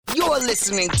You're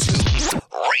listening to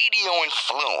Radio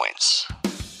Influence.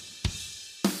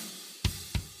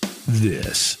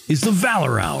 This is the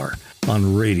Valor Hour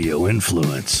on Radio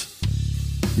Influence.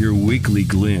 Your weekly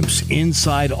glimpse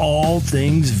inside all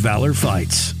things Valor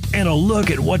fights and a look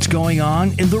at what's going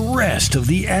on in the rest of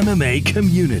the MMA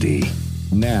community.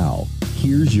 Now,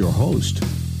 here's your host,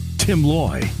 Tim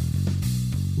Loy.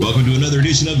 Welcome to another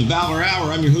edition of the Valor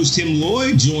Hour. I'm your host, Tim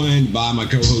Loy, joined by my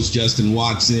co-host, Justin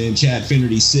Watson. Chad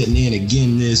Finnerty sitting in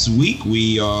again this week.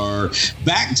 We are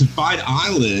back to Fight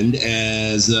Island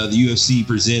as the UFC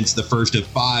presents the first of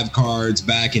 5 cards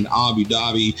back in Abu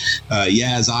Dhabi,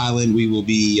 Yas Island. We will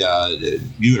be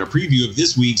doing a preview of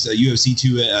this week's UFC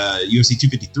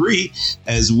 253,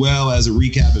 as well as a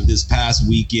recap of this past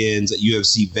weekend's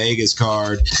UFC Vegas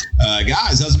card.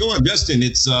 Guys, how's it going? Justin,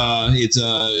 it's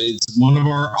one of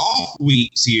our off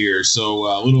weeks here, so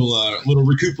a little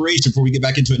recuperation before we get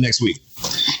back into it next week.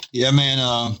 Yeah, man.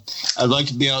 I'd like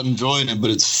to be out enjoying it, but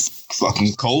it's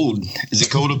fucking cold. Is it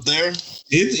cold up there?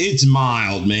 It's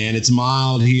mild, man. It's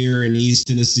mild here in East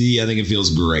Tennessee. I think it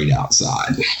feels great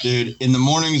outside, dude. In the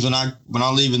mornings when I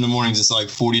leave in the mornings, it's like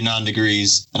 49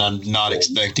 degrees, and I'm not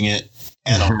expecting it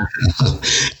at all.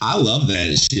 I love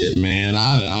that shit, man.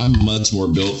 I'm much more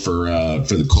built for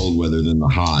the cold weather than the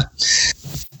hot.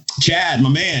 Chad, my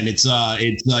man, it's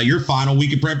your final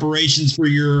week of preparations for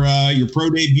your pro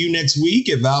debut next week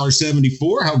at Valor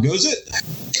 74. How goes it?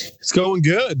 It's going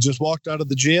good. Just walked out of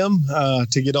the gym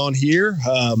to get on here.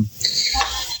 A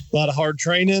lot of hard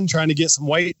training, trying to get some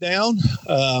weight down.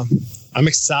 I'm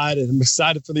excited. I'm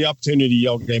excited for the opportunity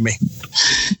y'all gave me.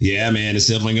 Yeah, man, it's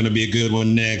definitely going to be a good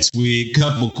one next week.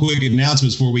 Couple quick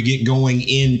announcements before we get going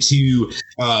into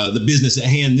the business at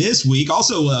hand this week.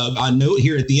 Also, I note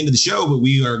here at the end of the show, but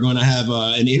we are going to have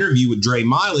an interview with Dre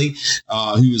Miley,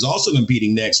 who is also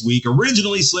competing next week.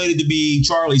 Originally slated to be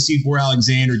Charlie C4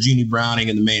 Alexander, Junie Browning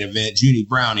in the main event. Junie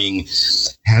Browning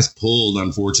has pulled,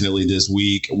 unfortunately, this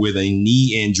week with a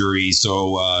knee injury.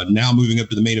 So now moving up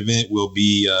to the main event will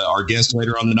be our guest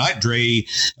later on the night, Dre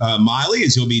Miley,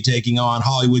 as he'll be taking on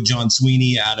Hollywood John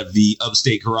Sweeney out of the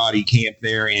Upstate Karate camp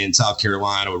there in South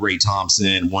Carolina with Ray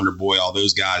Thompson, Wonder Boy, all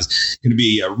those guys. Going to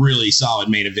be a really solid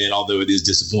main event, although it is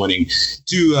disappointing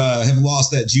to have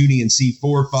lost that Junie and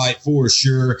C4 fight for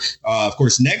sure. Of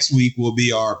course, next week will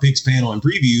be our picks panel and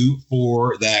preview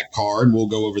for that card. We'll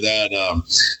go over that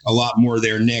a lot more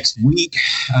there next week.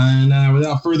 And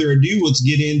without further ado, let's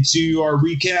get into our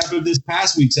recap of this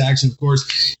past week's action. Of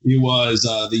course, it was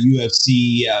the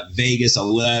UFC Vegas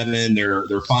 11,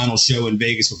 their final show in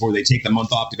Vegas before they take the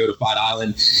month off to go to Fight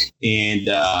Island, and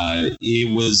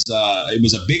it was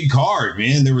a big card,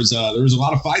 man. There was a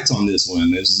lot of fights on this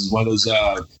one. This is one of those.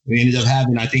 We ended up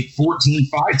having, I think, 14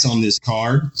 fights on this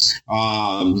card.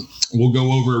 We'll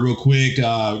go over it real quick.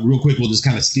 We'll just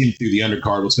kind of skim through the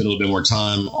undercard. We'll spend a little bit more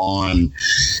time on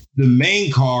the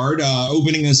main card.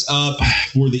 Opening us up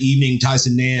for the evening,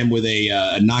 Tyson Nam with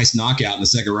a nice knockout in the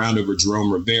second round over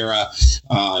Jerome Rivera,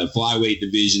 flyweight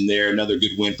division there. Another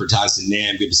good win for Tyson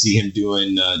Nam. Good to see him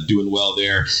doing well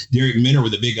there. Derek Minner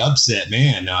with a big upset,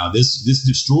 man. This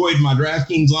destroyed my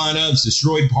DraftKings lineups,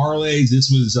 destroyed parlays. This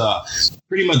was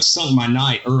pretty much sunk my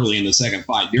night early in the second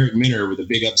fight. Derek Minner with a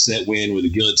big upset win with a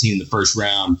guillotine in the first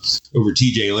round over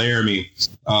TJ Laramie.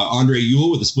 Andre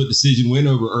Ewell with a split decision win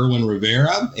over Erwin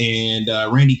Rivera, and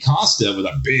Randy Costa with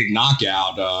a big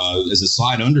knockout as a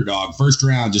slight underdog. First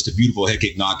round, just a beautiful head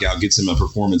kick knockout, gets him a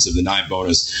performance of the night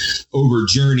bonus over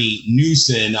Journey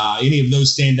Newson. Any of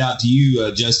those stand out to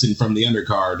you, Justin, from the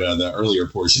undercard, the earlier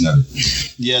portion of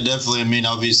it? Yeah, definitely. I mean,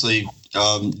 obviously,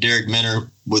 Derek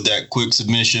Minner with that quick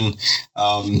submission.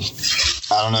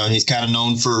 I don't know. He's kind of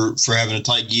known for having a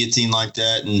tight guillotine like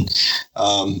that. And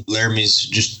Laramie's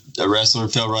just a wrestler,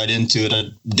 fell right into it. I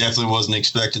definitely wasn't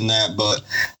expecting that. But,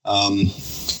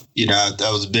 that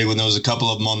was a big one. There was a couple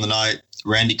of them on the night.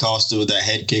 Randy Costa with that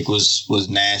head kick was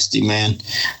nasty, man.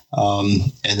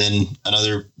 And then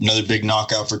another big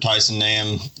knockout for Tyson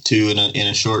Nam, too, in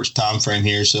a short time frame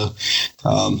here. So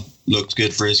looks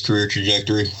good for his career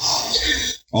trajectory.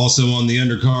 Also on the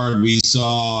undercard, we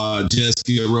saw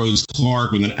Jessica Rose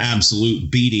Clark with an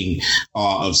absolute beating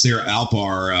of Sarah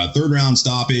Alpar. Third round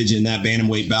stoppage in that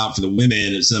bantamweight bout for the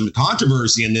women. Some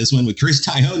controversy in this one with Chris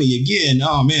Tione again.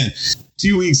 Oh, man.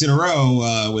 2 weeks in a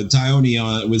row with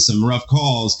Tione with some rough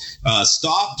calls.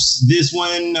 Stops this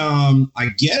one, I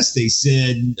guess they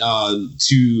said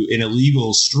to an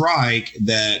illegal strike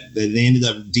that they ended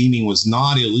up deeming was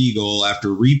not illegal after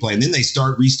replay. And then they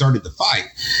restarted the fight.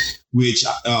 which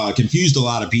confused a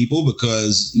lot of people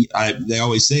because they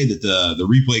always say that the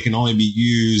replay can only be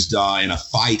used in a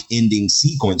fight-ending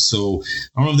sequence. So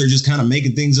I don't know if they're just kind of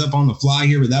making things up on the fly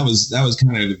here, but that was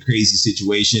kind of a crazy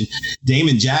situation.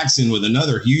 Damon Jackson with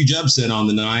another huge upset on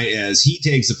the night as he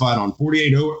takes the fight on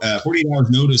 48 hours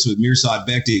notice with Mirsad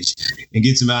Bektic and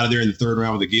gets him out of there in the third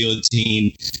round with a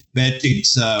guillotine. Bektic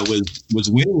was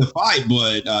winning the fight,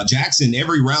 but Jackson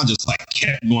every round just like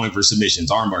kept going for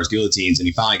submissions, arm bars, guillotines, and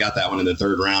he finally got that one in the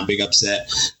third round. Big upset.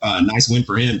 Nice win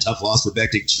for him. Tough loss for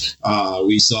Bektic.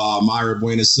 We saw Mayra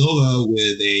Buena Silva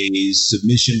with a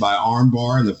submission by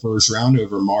armbar in the first round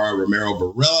over Mara Romero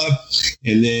Barella.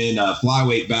 And then a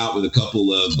flyweight bout with a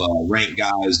couple of ranked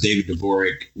guys. David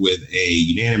Dvorak with a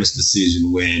unanimous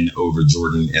decision win over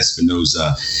Jordan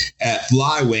Espinoza at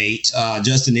flyweight.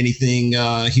 Justin, anything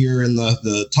here in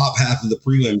the top half of the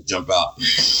prelims jump out?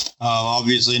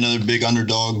 Obviously, another big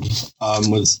underdog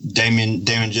with Damon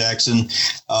Jackson.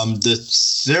 The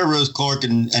Sarah Rose Clark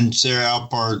and Sarah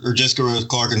Alpart, or Jessica Rose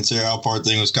Clark and Sarah Alpart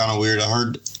thing was kind of weird. I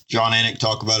heard John Anik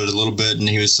talk about it a little bit, and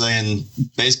he was saying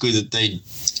basically that they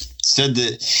said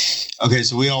that, okay,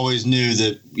 so we always knew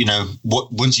that,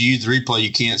 once you use the replay,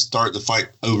 you can't start the fight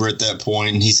over at that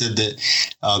point. And he said that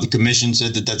the commission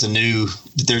said that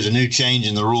there's a new change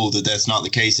in the rule, that's not the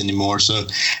case anymore. So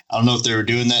I don't know if they were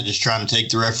doing that, just trying to take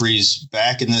the referees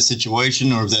back in that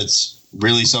situation, or if that's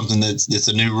really something that's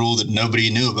a new rule that nobody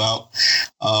knew about.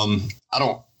 I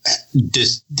don't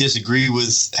disagree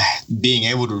with being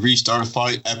able to restart a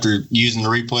fight after using the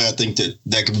replay. I think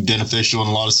that could be beneficial in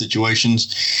a lot of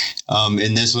situations.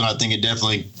 In this one, I think it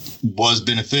definitely was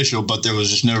beneficial, but there was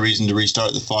just no reason to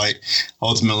restart the fight.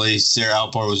 Ultimately, Sarah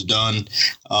Alpart was done.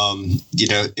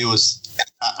 It was,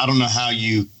 I don't know how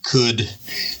you could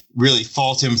really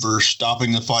fault him for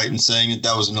stopping the fight and saying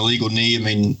that was an illegal knee. I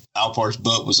mean, Alpart's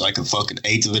butt was like a fucking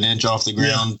eighth of an inch off the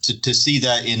ground. Yeah. To see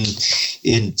that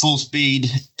in full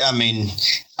speed, I mean,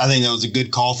 I think that was a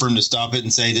good call for him to stop it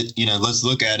and say that, let's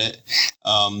look at it.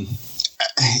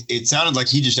 It sounded like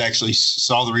he just actually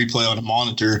saw the replay on a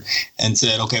monitor and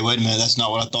said, okay, wait a minute, that's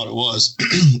not what I thought it was.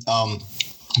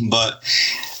 But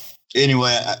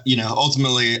anyway,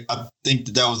 ultimately, I think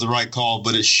that was the right call,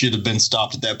 but it should have been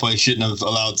stopped at that point. Shouldn't have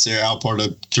allowed Sarah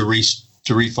Alpart to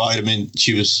refight. I mean,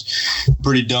 she was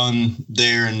pretty done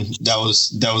there, and that was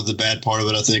the bad part of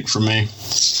it, I think, for me.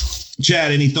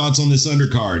 Chad, any thoughts on this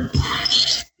undercard?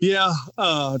 Yeah,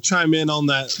 chime in on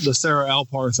the Sarah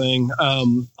Alpart thing.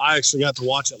 I actually got to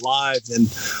watch it live, and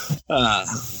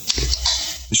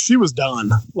she was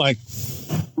done. Like,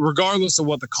 regardless of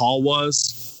what the call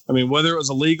was, I mean, whether it was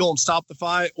illegal and stopped the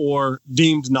fight or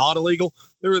deemed not illegal,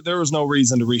 there was no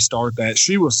reason to restart that.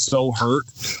 She was so hurt.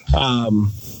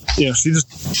 She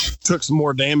just took some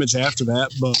more damage after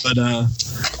that. But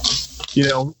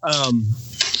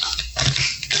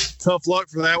tough luck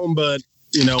for that one. But,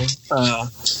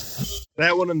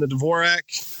 that one and the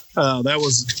Dvorak, that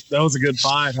was a good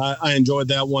fight. I enjoyed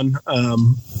that one.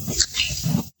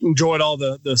 Enjoyed all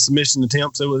the submission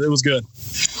attempts. It was good.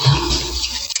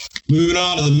 Moving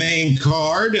on to the main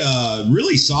card,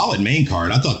 really solid main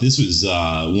card. I thought this was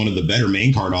one of the better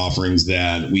main card offerings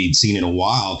that we'd seen in a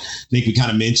while. I think we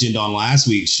kind of mentioned on last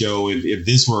week's show, if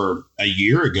this were a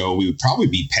year ago, we would probably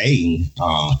be paying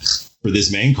for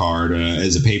this main card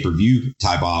as a pay-per-view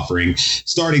type offering.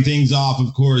 Starting things off,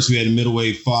 of course, we had a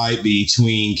middleweight fight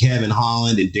between Kevin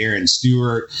Holland and Darren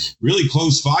Stewart. Really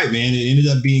close fight, man. It ended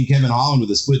up being Kevin Holland with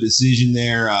a split decision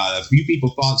there. A few people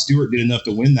thought Stewart did enough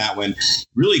to win that one.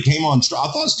 Really came on strong.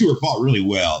 I thought Stewart fought really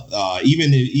well.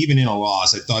 Even in a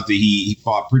loss, I thought that he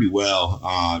fought pretty well.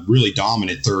 Really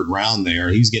dominant third round there.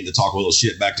 He was getting to talk a little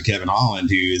shit back to Kevin Holland,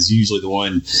 who is usually the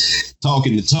one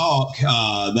talking the talk.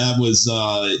 That was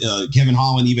Kevin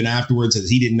Holland, even afterwards, says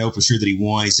he didn't know for sure that he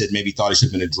won. He said maybe he thought it should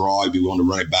have been a draw. He'd be willing to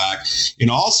run it back. And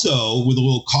also with a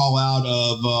little call out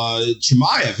of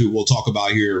Chimaev, who we'll talk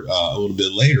about here a little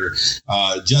bit later.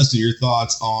 Justin, your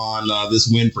thoughts on this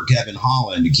win for Kevin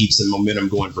Holland to keep some momentum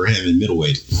going for him in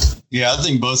middleweight? Yeah, I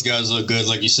think both guys look good,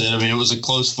 like you said. I mean, it was a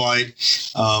close fight.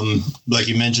 Like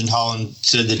you mentioned, Holland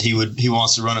said that he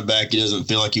wants to run it back. He doesn't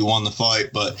feel like he won the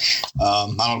fight, but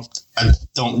I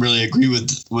don't really agree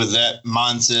with that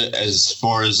mindset as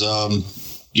far as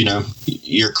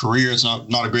your career. It's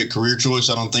not a great career choice.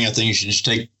 I think you should just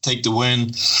take the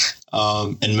win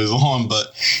and move on.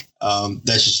 But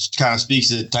that just kind of speaks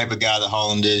to the type of guy that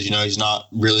Holland is. He's not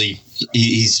really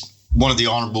he's one of the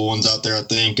honorable ones out there, I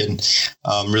think, and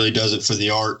really does it for the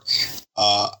art.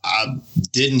 I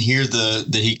didn't hear that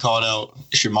he called out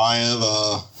Chimaev.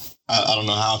 I don't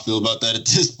know how I feel about that at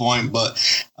this point, but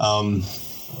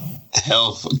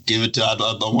hell, give it to. I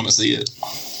want to see it.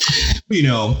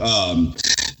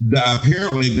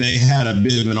 Apparently they had a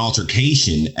bit of an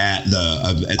altercation at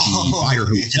the Fighter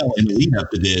Hotel in the lead up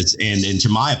to this, and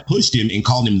Chimaev pushed him and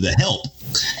called him the help.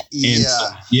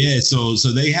 And so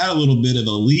they had a little bit of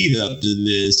a lead up to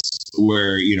this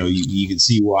where you can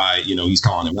see why he's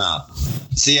calling him out.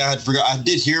 See, I had forgot. I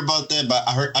did hear about that, but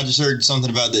I just heard something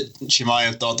about that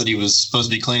Chimaev thought that he was supposed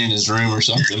to be cleaning his room or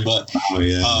something. But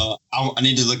I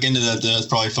need to look into that. That's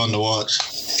probably fun to watch.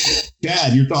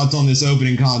 Dad, your thoughts on this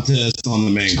opening contest on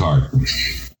the main card?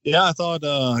 Yeah, I thought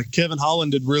Kevin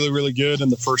Holland did really, really good in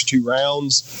the first 2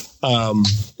 rounds.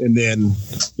 And then,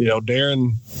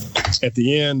 Darren at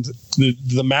the end,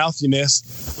 the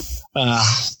mouthiness.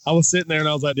 I was sitting there and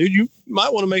I was like, dude, you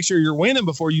might want to make sure you're winning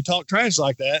before you talk trash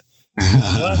like that.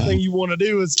 The last thing you want to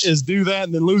do is do that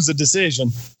and then lose a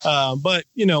decision. But,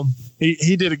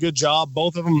 he did a good job.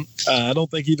 Both of them, I don't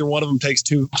think either one of them takes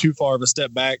too far of a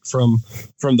step back from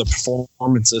the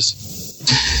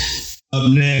performances. Up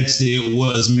next, it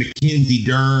was Mackenzie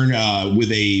Dern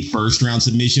with a first-round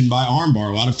submission by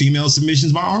armbar. A lot of female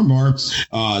submissions by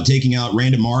armbar, taking out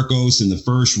Randa Marcos in the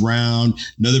first round.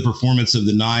 Another performance of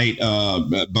the night,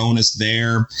 bonus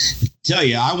there. Tell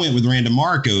you, I went with Randa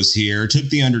Marcos here, took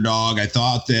the underdog. I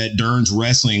thought that Dern's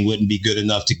wrestling wouldn't be good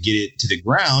enough to get it to the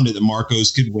ground, and that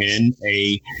Marcos could win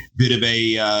a bit of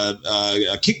a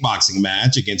kickboxing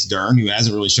match against Dern, who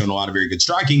hasn't really shown a lot of very good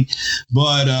striking.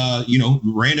 But,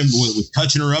 Randa was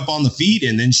touching her up on the feet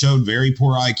and then showed very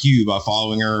poor IQ by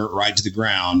following her right to the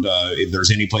ground. If there's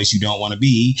any place you don't want to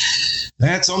be,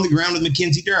 that's on the ground with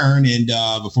Mackenzie Dern. And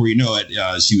before you know it,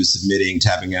 she was submitting,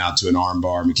 tapping out to an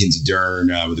armbar. Mackenzie Dern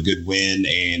with a good win,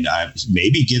 and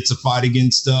maybe gets a fight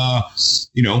against a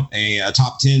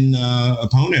top 10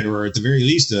 opponent, or at the very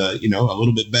least a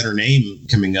little bit better name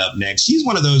coming up next. She's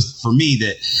one of those, for me,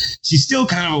 that she's still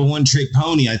kind of a one-trick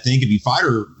pony. I think if you fight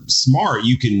her smart,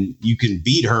 you can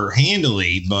beat her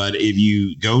handily, but if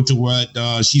you go to what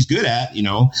she's good at,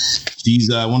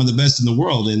 she's one of the best in the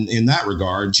world in that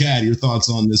regard. Chad, your thoughts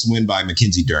on this win by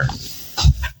Mackenzie Dern?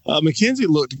 Mackenzie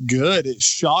looked good. It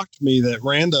shocked me that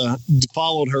Randa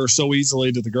followed her so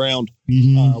easily to the ground.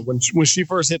 When she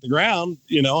first hit the ground,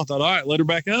 I thought, all right, let her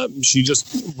back up. And she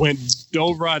just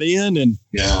dove right in. And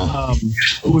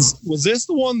was this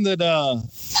the one that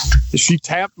she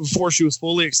tapped before she was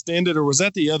fully extended, or was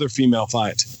that the other female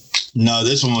fight? No,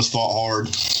 this one was fought hard.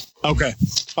 Okay.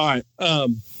 All right.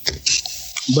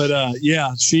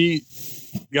 She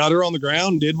got her on the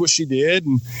ground, did what she did,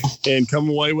 and come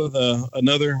away with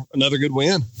another good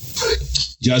win.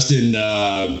 Justin,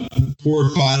 poor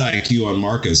fight IQ on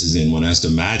Marcos is in. One has to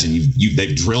imagine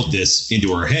they've drilled this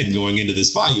into her head going into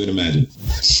this fight, you would imagine.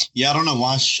 Yeah, I don't know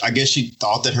why. I guess she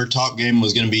thought that her top game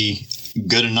was going to be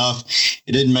good enough.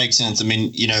 It didn't make sense. I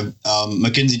mean,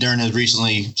 Mackenzie Dern has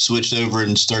recently switched over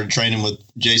and started training with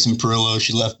Jason Perillo.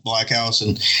 She left Black House,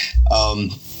 and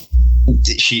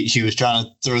she was trying to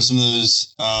throw some of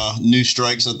those new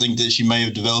strikes, I think, that she may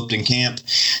have developed in camp,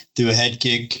 through a head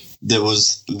kick that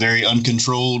was very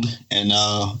uncontrolled and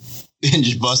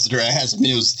just busted her ass. I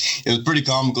mean, it was pretty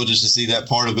comical just to see that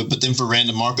part of it. But then for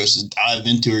Randa Marcos to dive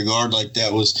into her guard like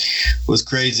that was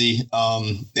crazy.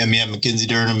 Mackenzie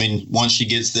Dern, once she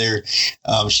gets there,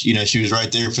 she was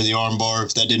right there for the arm bar.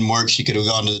 If that didn't work, she could have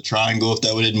gone to the triangle. If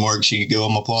that didn't work, she could go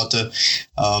omoplata.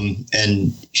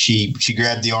 And she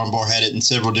grabbed the arm bar, had it in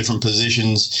several different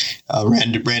positions.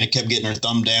 Randa kept getting her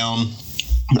thumb down.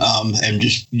 And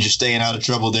just staying out of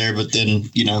trouble there. But then,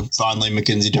 finally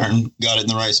Mackenzie Dern got it in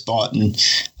the right spot and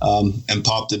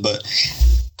popped it. But,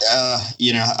 I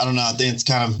don't know. I think it's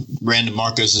kind of Randa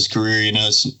Marcos's career.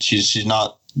 She's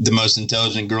not the most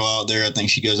intelligent girl out there. I think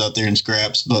she goes out there and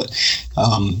scraps, but,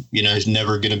 is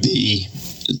never going to be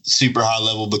super high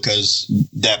level because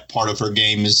that part of her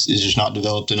game is just not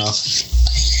developed enough.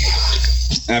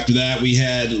 After that, we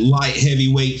had light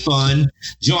heavyweight fun.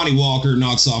 Johnny Walker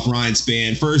knocks off Ryan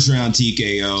Spann. First round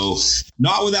TKO.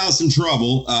 Not without some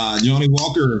trouble. Johnny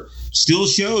Walker still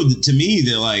showed to me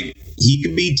that, he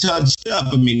could be touched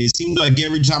up. I mean, it seemed like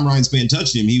every time Ryan Spann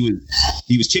touched him, he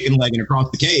was chicken legging across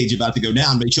the cage about to go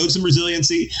down. But he showed some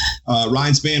resiliency.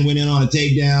 Ryan Spann went in on a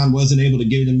takedown, wasn't able to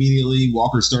get it immediately.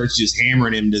 Walker starts just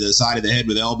hammering him to the side of the head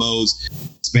with elbows.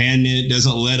 Spann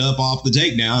doesn't let up off the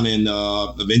takedown, and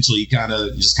eventually kind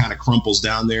of crumples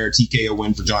down there. TKO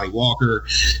win for Johnny Walker.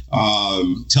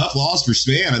 Tough loss for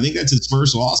Spann. I think that's his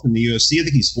first loss in the UFC. I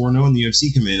think he's 4-0 in the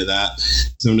UFC coming into that.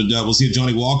 So we'll see if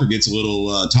Johnny Walker gets a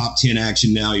little top 10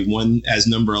 action now. He won as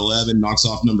number 11, knocks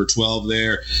off number 12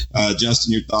 there.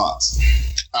 Justin, your thoughts?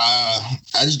 I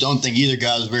just don't think either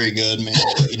guy is very good, man.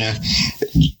 You know,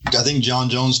 I think John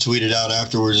Jones tweeted out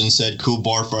afterwards and said, "Cool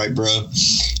bar fight, bro."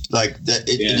 Like that,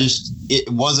 it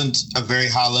wasn't a very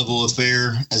high level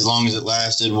affair as long as it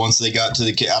lasted. Once they got to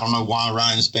I don't know why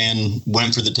Ryan Spann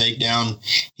went for the takedown.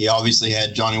 He obviously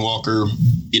had Johnny Walker,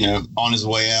 you know, on his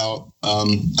way out.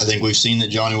 I think we've seen that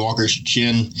Johnny Walker's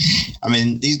chin. I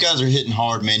mean, these guys are hitting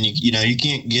hard, man. You know, you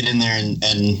can't get in there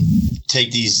and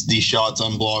take these shots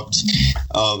unblocked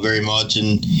very much.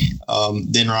 And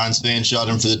then Ryan Spann shot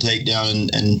him for the takedown,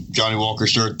 and Johnny Walker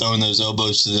started throwing those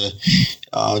elbows to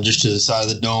the side of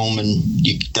the dome, and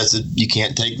you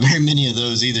can't take very many of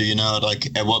those either. You know, like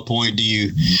at what point do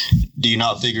you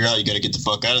not figure out you got to get the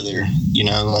fuck out of there? You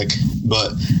know, like,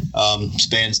 but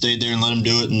Spann stayed there and let him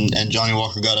do it, and Johnny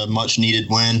Walker got a much needed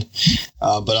win.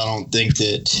 But I don't think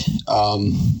that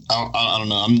I don't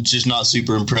know. I'm just not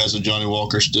super impressed with Johnny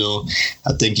Walker still.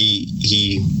 I think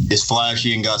he is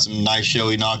flashy and got some nice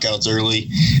showy knockouts early,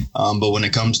 but when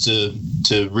it comes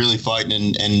to really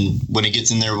fighting and when he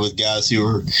gets in there with guys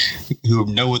who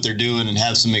know what they're doing and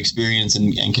have some experience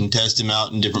and can test him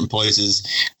out in different places,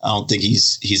 I don't think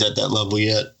he's at that level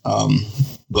yet.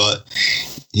 But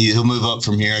he'll move up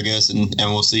from here, I guess, and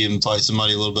we'll see him fight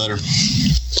somebody a little better.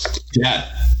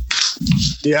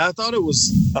 Yeah, I thought it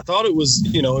was,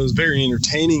 you know, it was very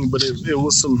entertaining, but it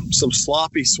was some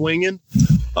sloppy swinging.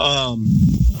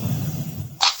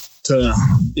 To,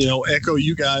 you know, echo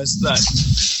you guys, that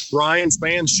Ryan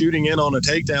Spann shooting in on a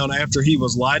takedown after he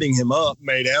was lighting him up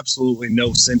made absolutely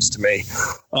no sense to me.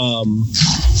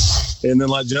 And then,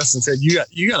 like Justin said, you got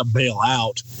to bail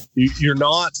out. You're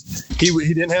not. He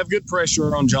didn't have good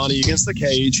pressure on Johnny against the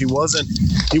cage. He wasn't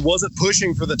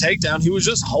pushing for the takedown. He was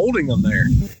just holding him there.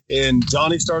 And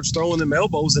Johnny starts throwing them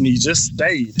elbows, and he just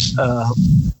stayed.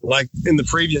 Like in the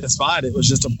previous fight, it was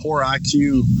just a poor fight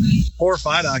IQ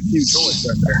choice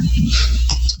right there.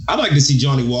 I'd like to see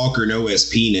Johnny Walker in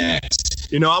OSP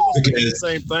next. You know, I was thinking the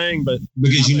same thing, but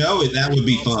because that would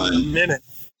be fun. A minute.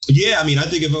 Yeah, I mean, I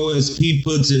think if OSP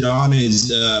puts it on his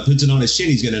chin,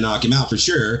 he's going to knock him out for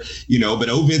sure. You know, but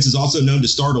O-Vince is also known to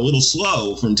start a little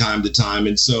slow from time to time,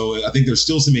 and so I think there's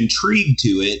still some intrigue to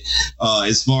it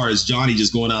as far as Johnny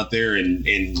just going out there and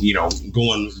you know,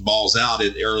 going balls out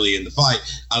early in the fight.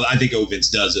 I think O-Vince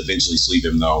does eventually sleep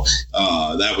him, though.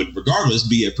 That would, regardless,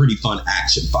 be a pretty fun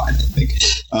action fight, I think.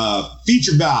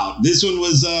 Feature bout. This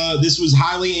was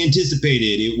highly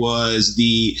anticipated. It was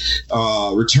the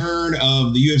return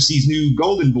of the UFC's new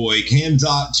golden boy,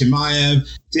 Khamzat Chimaev,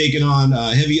 taking on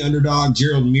heavy underdog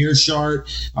Gerald Meerschaert.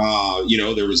 You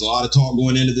know, there was a lot of talk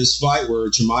going into this fight where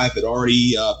Chimaev had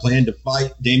already planned to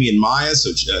fight Damian Maia,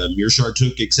 so Meerschaert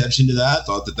took exception to that,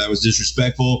 thought that was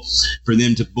disrespectful for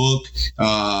them to book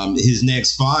his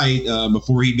next fight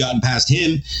before he'd gotten past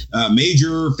him.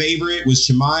 Major favorite was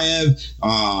Chimaev.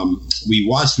 We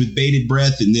watched with bated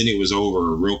breath, and then it was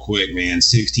over real quick, man.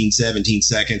 16, 17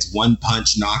 seconds, one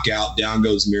punch knockout, down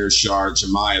goes Meerschaert.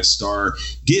 Chimaev's star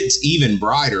gets even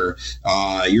brighter.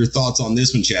 Your thoughts on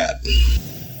this one, Chad?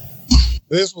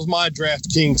 This was my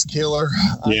DraftKings killer.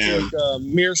 I took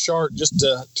Meerschaert just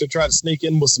to try to sneak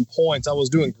in with some points. I was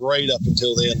doing great up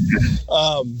until then.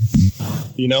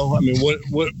 You know, I mean,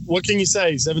 what can you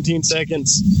say? 17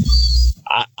 seconds.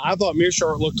 I thought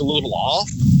Meerschaert looked a little off,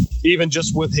 even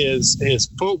just with his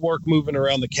footwork moving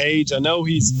around the cage. I know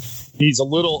he's a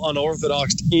little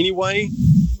unorthodox anyway,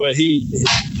 but he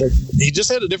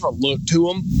just had a different look to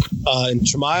him. And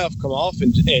Chimaev come off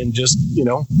and just, you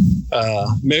know,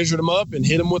 measured him up and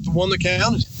hit him with the one that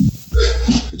counted.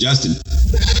 Justin.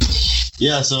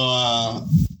 Yeah, so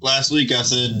last week I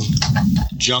said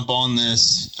jump on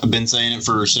this. I've been saying it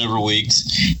for several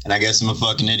weeks, and I guess I'm a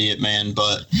fucking idiot, man,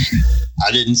 but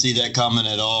I didn't see that coming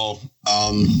at all.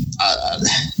 I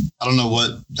don't know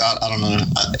what I don't know.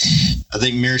 I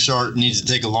think Meerschaert needs to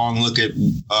take a long look at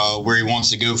where he wants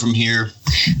to go from here.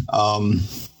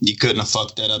 You couldn't have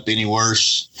fucked that up any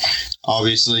worse.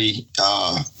 Obviously,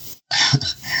 I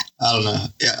don't know.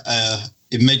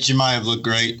 It made Chimaev look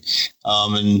great.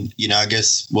 And, you know, I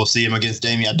guess we'll see him against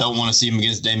Damian. I don't want to see him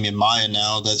against Damian Maia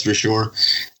now, that's for sure.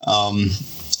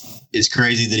 It's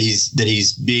crazy that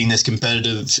he's being this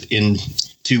competitive in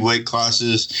two weight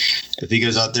classes. If he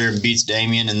goes out there and beats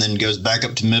Damian and then goes back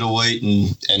up to middleweight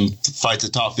and fights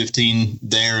the top 15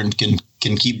 there and can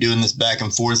keep doing this back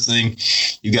and forth thing,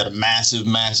 you got a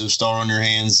massive star on your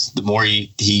hands. The more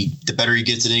the better he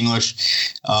gets at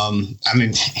English. I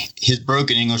mean, his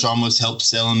broken English almost helps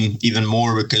sell him even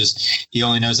more because he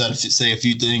only knows how to say a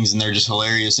few things and they're just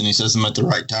hilarious and he says them at the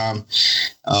right time.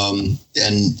 And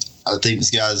I think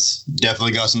this guy's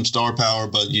definitely got some star power,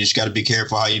 but you just got to be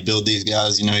careful how you build these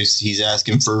guys. You know, he's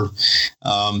asking for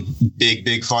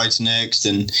big fights next,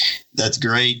 and that's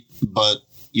great. But,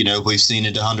 you know, we've seen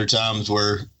it 100 times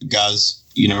where guys,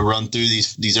 you know, run through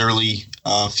these early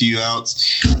few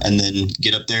outs and then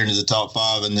get up there into the top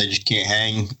 5 and they just can't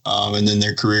hang. And then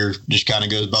their career just kind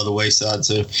of goes by the wayside.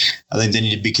 So I think they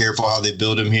need to be careful how they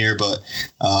build him here, but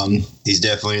he's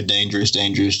definitely a dangerous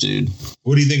dude.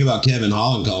 What do you think about Kevin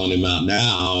Holland calling him out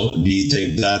now? Do you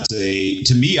think that's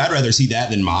to me, I'd rather see that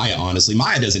than Maya, honestly.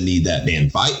 Maya doesn't need that damn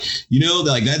fight. You know,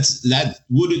 like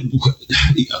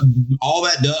all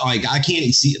that does, like, I can't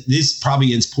see, this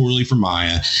probably ends poorly for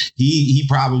Maya. He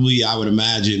probably, I would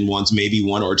imagine, wants maybe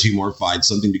 1 or 2 more fights,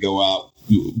 something to go out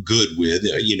good with,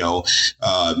 you know.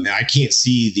 I can't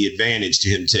see the advantage to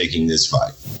him taking this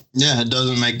fight. Yeah, it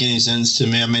doesn't make any sense to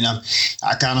me. I mean,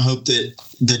 I kind of hope that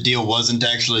the deal wasn't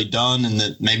actually done and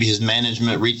that maybe his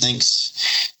management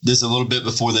rethinks this a little bit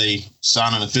before they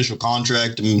sign an official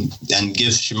contract and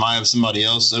give Chimaev somebody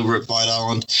else over at Fight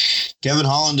Island. Kevin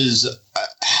Holland is,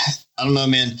 I don't know,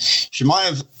 man.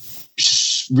 Chimaev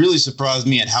really surprised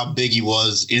me at how big he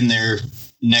was in there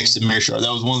next to Mearshart.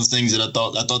 That was one of the things that I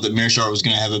thought that Mearshart was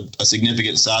going to have a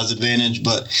significant size advantage,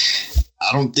 but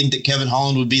I don't think that Kevin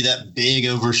Holland would be that big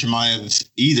over Chimaev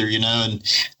either, you know, and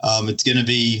it's going to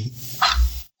be,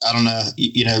 I don't know,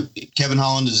 you know, Kevin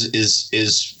Holland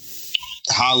is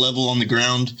high level on the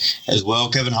ground as well.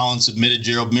 Kevin Holland submitted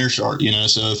Gerald Mearshart, you know,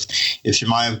 so if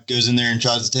Chimaev goes in there and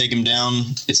tries to take him down,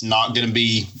 it's not going to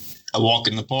be a walk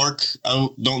in the park, I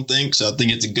don't think. So I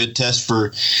think it's a good test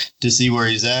to see where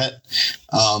he's at.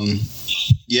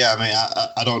 Yeah, I mean,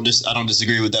 I don't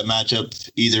disagree with that matchup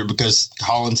either, because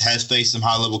Holland has faced some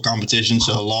high level competition.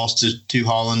 So a loss to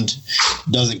Holland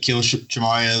doesn't kill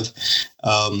Chimaev.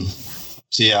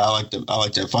 So yeah, I like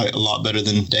that fight a lot better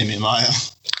than Damian Maia.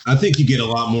 I think you get a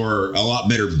lot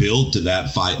better build to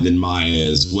that fight than Maia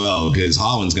as well, because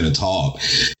Holland's going to talk.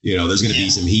 You know, there's going to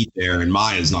be some heat there, and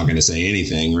Maia's not going to say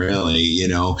anything really. You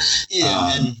know,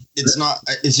 and it's not.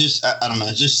 It's just, I don't know.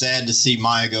 It's just sad to see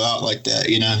Maia go out like that.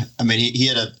 You know, I mean, he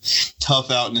had a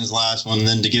tough out in his last one, and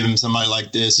then to give him somebody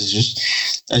like this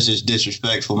that's just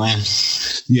disrespectful, man.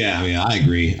 Yeah, I mean, I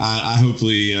agree. I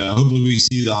hopefully we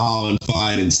see the Holland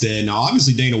fight instead. Now,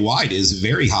 obviously, Dana White is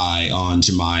very high on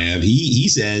Chimaev. He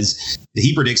says that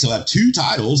he predicts he'll have 2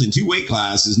 titles in 2 weight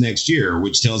classes next year,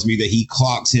 which tells me that he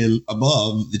clocks him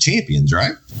above the champions,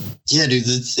 right? Yeah, dude,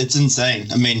 it's insane.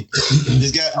 I mean,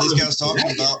 this guy's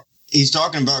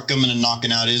talking about coming and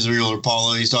knocking out Israel or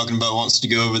Paulo. He's talking about wants to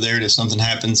go over there, and if something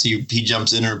happens, he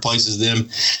jumps in and replaces them.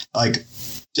 Like,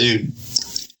 dude,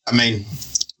 I mean,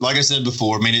 like I said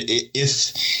before, I mean,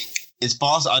 if it's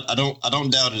possible, I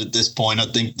don't doubt it at this point. I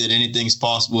think that anything's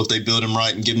possible if they build him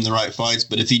right and give him the right fights.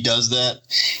 But if he does that,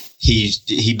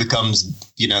 he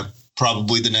becomes, you know,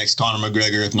 probably the next Conor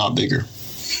McGregor, if not bigger.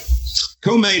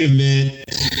 Co-main event,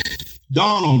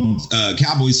 Donald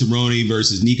Cowboy Cerrone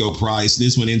versus Nico Price.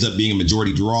 This one ends up being a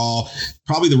majority draw.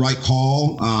 Probably the right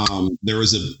call. There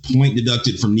was a point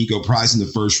deducted from Nico Price in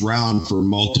the first round for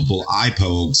multiple eye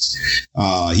pokes.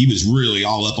 He was really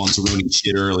all up on Cerrone's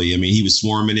shit early. I mean, he was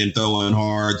swarming in, throwing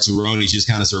hard. Cerrone's just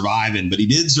kind of surviving, but he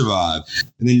did survive.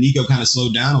 And then Nico kind of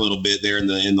slowed down a little bit there in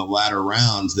the latter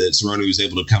rounds that Cerrone was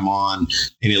able to come on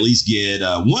and at least get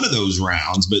one of those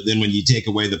rounds. But then when you take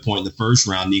away the point in the first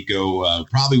round, Nico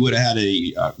probably would have had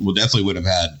definitely would have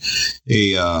had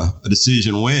a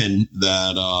decision win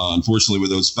that unfortunately with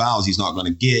those fouls he's not going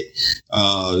to get.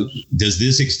 Does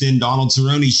this extend Donald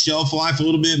Cerrone's shelf life a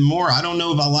little bit more? I don't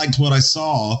know if I liked what I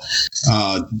saw.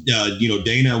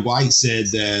 Dana White said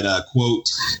that, quote,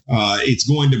 it's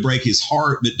going to break his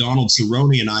heart, but Donald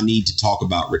Cerrone and I need to talk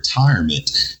about retirement.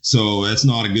 So that's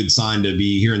not a good sign to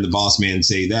be hearing the boss man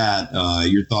say that.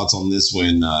 Your thoughts on this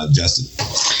one, Justin?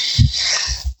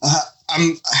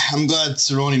 I'm glad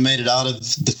Cerrone made it out of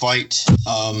the fight,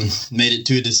 made it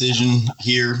to a decision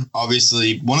here.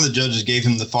 Obviously, one of the judges gave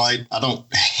him the fight. I don't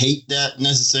hate that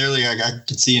necessarily. I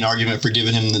could see an argument for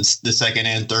giving him the second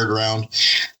and third round,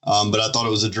 but I thought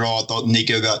it was a draw. I thought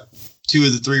Nico got 2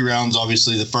 of the 3 rounds,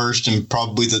 obviously the first and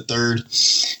probably the third,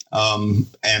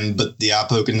 but the eye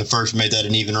poke in the first made that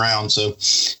an even round. So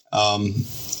it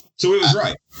was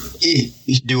right.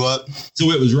 Do what?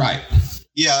 So it was right.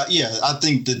 Yeah, I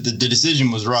think that the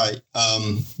decision was right.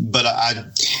 But I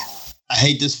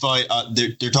hate this fight.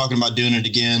 They're talking about doing it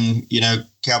again. You know,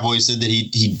 Cowboy said that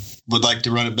he would like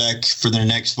to run it back for their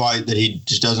next fight, that he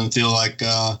just doesn't feel like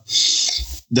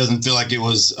it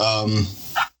was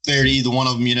fair to either one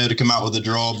of them, to come out with a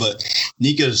draw. But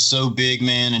Nico's so big,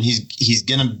 man, and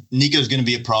Nico's gonna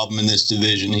be a problem in this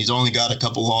division. He's only got a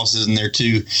couple losses in there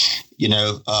too.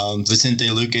 Vicente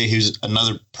Luque, who's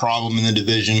another problem in the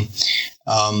division.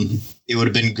 It would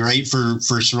have been great for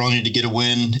Cerrone to get a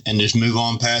win and just move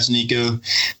on past Nico.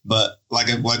 But like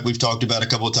we've talked about a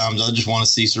couple of times, I just want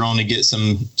to see Cerrone get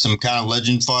some kind of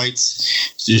legend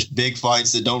fights, just big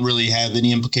fights that don't really have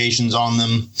any implications on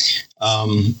them.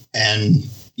 I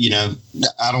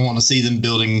don't want to see them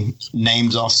building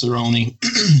names off Cerrone.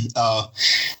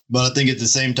 But I think at the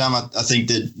same time, I think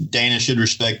that Dana should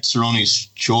respect Cerrone's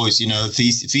choice.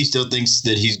 If he still thinks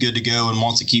that he's good to go and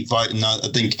wants to keep fighting, I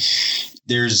think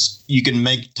you can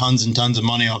make tons and tons of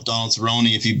money off Donald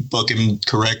Cerrone if you book him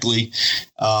correctly.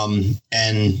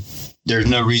 And there's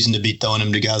no reason to be throwing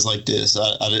him to guys like this.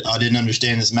 I didn't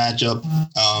understand this matchup.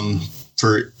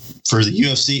 For the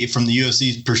UFC, from the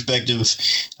UFC's perspective,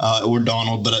 or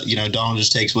Donald, but Donald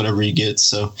just takes whatever he gets.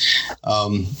 So,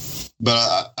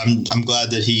 but I'm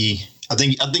glad that I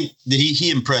think that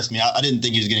he impressed me. I didn't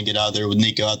think he was going to get out of there with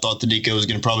Nico. I thought that Nico was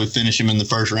going to probably finish him in the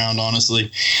first round,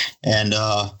 honestly, and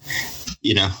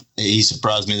he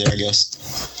surprised me there, I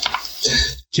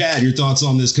guess. Chad, your thoughts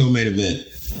on this co-main event?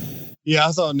 Yeah,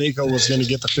 I thought Nico was going to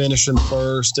get the finish in the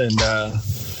first, and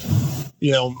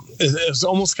it's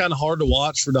almost kind of hard to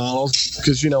watch for Donald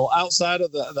because, outside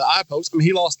of the eye post,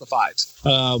 he lost the fight.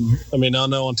 I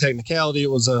know on technicality it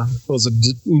was a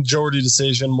majority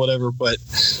decision, whatever, but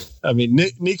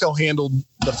Nico handled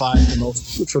the fight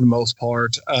for the most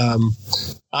part.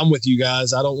 I'm with you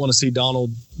guys. I don't want to see Donald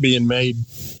being made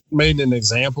an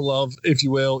example of, if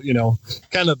you will,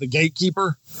 kind of the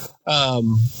gatekeeper.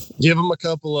 Give him a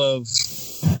couple of,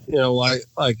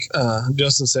 like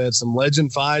Justin said, some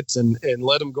legend fights and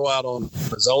let him go out on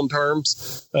his own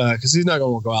terms, because he's not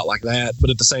going to go out like that. But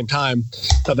at the same time,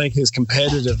 I think his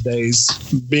competitive days,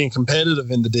 being competitive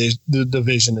in the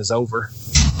division, is over.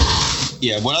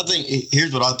 Yeah,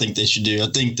 here's what I think they should do. I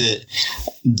think that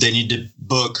they need to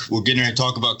book. We're getting ready to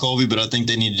talk about Colby, but I think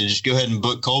they need to just go ahead and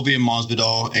book Colby and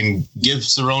Masvidal and give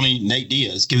Cerrone Nate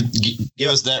Diaz. Give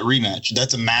us that rematch.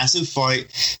 That's a massive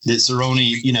fight that Cerrone,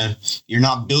 you're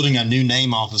not building a new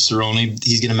name off of Cerrone.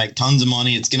 He's going to make tons of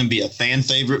money. It's going to be a fan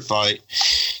favorite fight.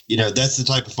 That's the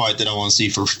type of fight that I want to see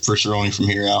for Cerrone from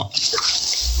here out.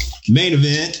 Main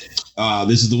event.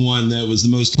 This is the one that was the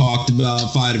most talked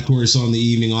about fight, of course, on the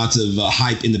evening. Lots of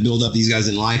hype in the build-up. These guys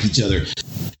didn't like each other.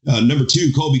 Number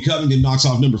 2, Colby Covington knocks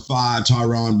off number 5,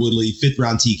 Tyron Woodley. 5th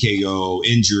round TKO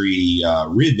injury,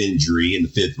 rib injury in the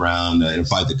 5th round in a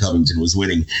fight that Covington was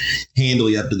winning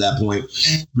handily up to that point.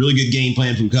 Really good game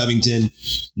plan from Covington.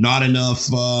 Not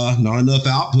enough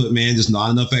output, man. Just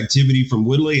not enough activity from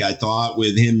Woodley. I thought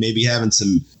with him maybe having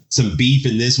some beef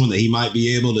in this one that he might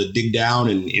be able to dig down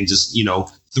and just,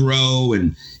 throw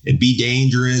and be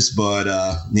dangerous, but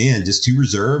just too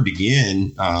reserved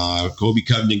again. Colby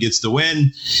Covington gets the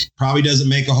win. Probably doesn't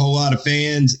make a whole lot of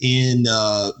fans in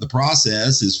the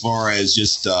process as far as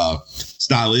just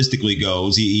stylistically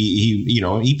goes.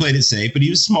 He played it safe, but he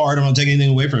was smart. I don't take anything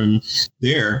away from him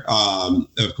there.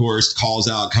 Of course, calls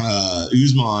out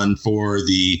Usman for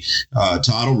the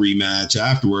title rematch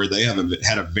afterward. They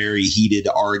had a very heated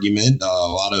argument. A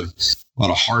lot of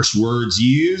harsh words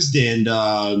used, and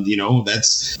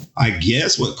that's, I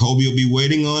guess, what Colby will be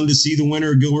waiting on to see the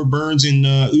winner of Gilbert Burns and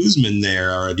Usman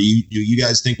there. Do you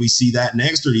guys think we see that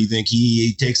next, or do you think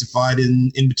he takes a fight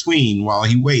in between while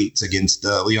he waits against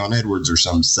Leon Edwards or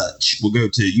some such? We'll go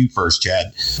to you first,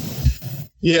 Chad.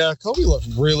 Yeah, Colby looked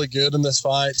really good in this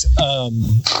fight.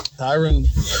 Tyron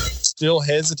still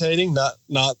hesitating,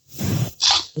 not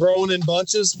throwing in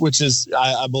bunches, which is,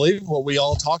 I believe, what we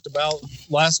all talked about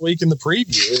last week in the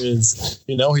preview is,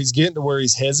 he's getting to where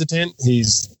he's hesitant.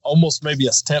 He's almost maybe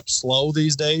a step slow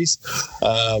these days.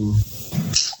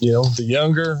 The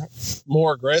younger,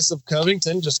 more aggressive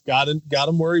Covington just got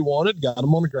him where he wanted, got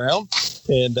him on the ground.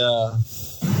 And,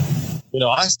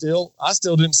 I still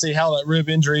didn't see how that rib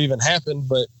injury even happened,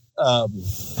 but,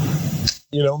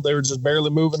 they were just barely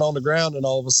moving on the ground, and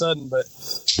all of a sudden, but,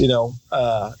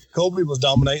 Colby was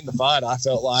dominating the fight. I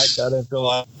felt like I didn't feel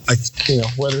like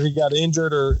whether he got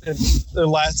injured or it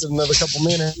lasted another couple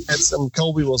minutes, and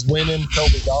Colby was winning.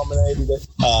 Colby dominated it.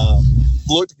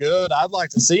 Looked good. I'd like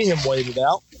to see him wait it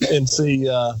out and see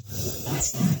who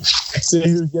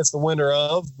gets the winner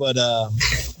of, but I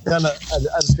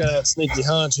just got a sneaky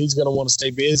hunch he's going to want to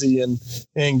stay busy and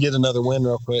get another win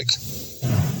real quick.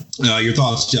 Your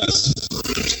thoughts, Justin?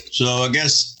 So I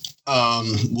guess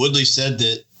Woodley said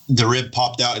that the rib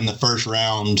popped out in the first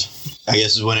round, I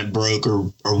guess is when it broke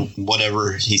or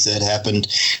whatever he said happened.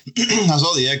 I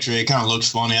saw the x-ray. It kind of looks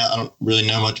funny. I don't really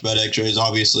know much about x-rays,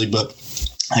 obviously, but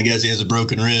I guess he has a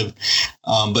broken rib.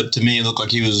 But to me, it looked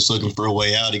like he was just looking for a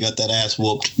way out. He got that ass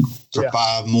whooped for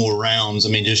 5 more rounds. I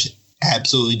mean, just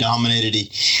absolutely dominated.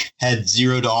 He had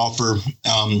 0 to offer.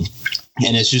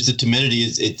 And it's just the timidity.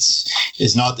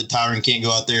 It's not that Tyron can't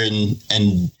go out there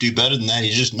and do better than that.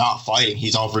 He's just not fighting.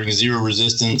 He's offering 0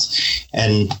 resistance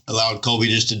and allowed Colby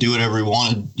just to do whatever he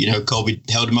wanted. Colby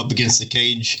held him up against the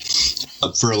cage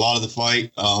for a lot of the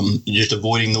fight. Just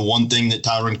avoiding the one thing that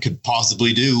Tyron could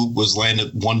possibly do was land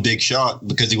one big shot,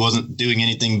 because he wasn't doing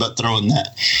anything but throwing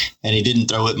that. And he didn't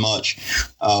throw it much.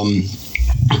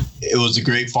 It was a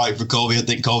great fight for Colby. I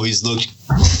think Colby's looked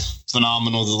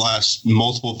phenomenal the last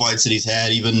multiple fights that he's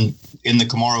had, even in the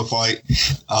Kamaru fight.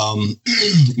 I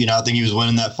think he was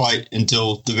winning that fight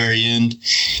until the very end.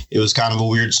 It was kind of a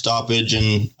weird stoppage,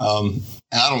 and I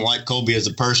don't like Colby as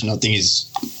a person. I think he's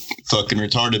fucking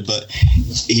retarded, but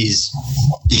he's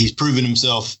proven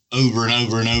himself over and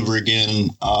over and over again.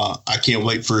 I can't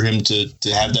wait for him to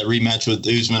have that rematch with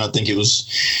Usman. I think it was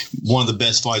one of the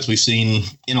best fights we've seen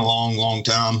in a long, long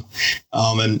time,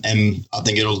 and I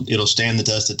think it'll stand the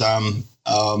test of time.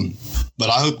 But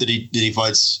I hope that he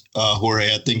fights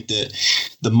Jorge. I think that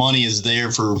the money is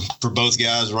there for both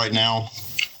guys right now,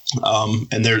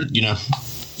 and they're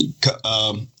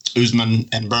Usman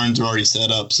and Burns are already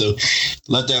set up, so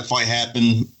let that fight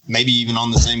happen. Maybe even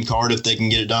on the same card if they can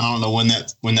get it done. I don't know when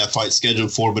that fight's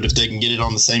scheduled for, but if they can get it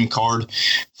on the same card,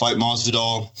 fight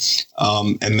Masvidal,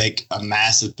 and make a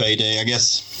massive payday. I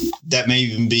guess that may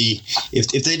even be if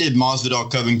they did Masvidal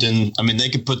Covington. I mean, they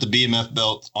could put the BMF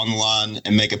belt on the line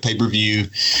and make a pay-per-view,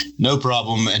 no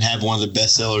problem, and have one of the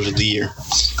best sellers of the year.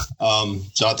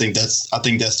 So I think that's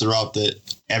the route that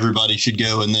everybody should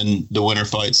go, and then the winner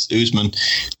fights Usman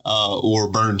or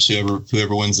Burns,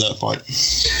 whoever wins that fight.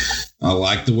 I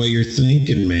like the way you're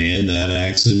thinking, man. That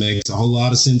actually makes a whole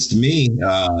lot of sense to me.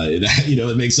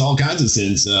 It makes all kinds of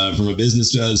sense from a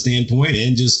business standpoint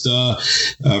and just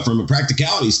from a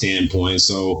practicality standpoint.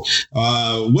 So,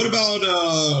 what about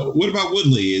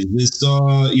Woodley? Is this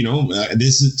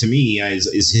this is, to me,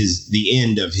 is the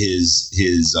end of his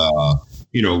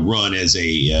run as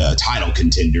a title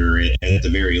contender at the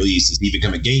very least? Has he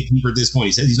become a gatekeeper at this point?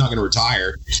 He says he's not going to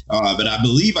retire, but I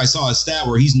believe I saw a stat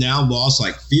where he's now lost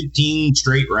like 15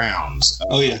 straight rounds.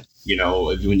 Oh yeah.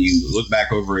 When you look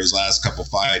back over his last couple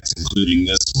fights, including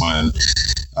this one,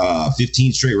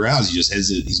 15 straight rounds.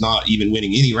 He's not even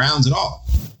winning any rounds at all.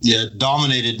 Yeah,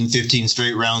 dominated in 15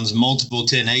 straight rounds, multiple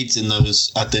 10-8s in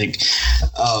those, I think.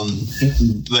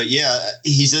 But yeah,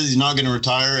 he says he's not going to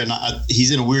retire, and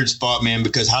he's in a weird spot, man,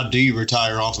 because how do you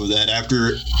retire off of that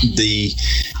after the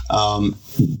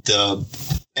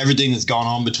everything that's gone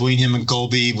on between him and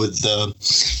Colby with the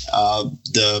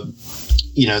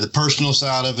personal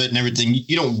side of it and everything.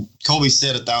 Colby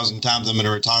said 1,000 times, I'm going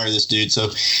to retire this dude.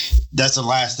 So that's the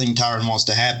last thing Tyron wants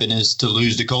to happen, is to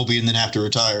lose to Colby and then have to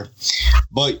retire.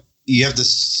 But you have to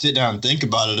sit down and think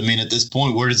about it. I mean, at this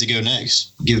point, where does he go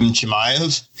next? Give him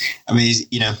Chimaev? I mean,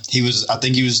 I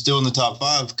think he was still in the top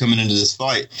 5 coming into this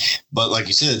fight. But like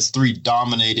you said, it's 3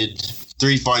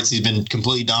 fights. He's been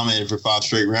completely dominated for 5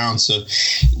 straight rounds. So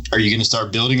are you going to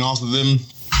start building off of him?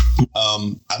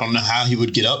 I don't know how he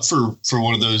would get up for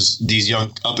one of these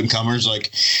young up and comers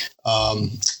like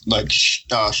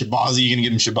Shabazi. You gonna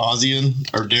give him Shabazi in,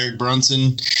 or Derek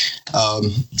Brunson?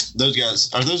 Those guys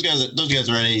are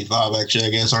at 85 actually, I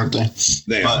guess, aren't they?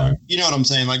 They are. You know what I'm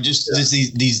saying? Like just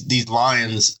these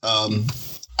Lions. I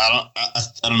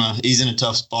don't know. He's in a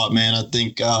tough spot, man. I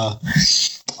think I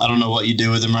don't know what you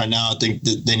do with him right now. I think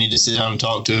that they need to sit down and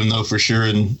talk to him though for sure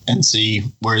and see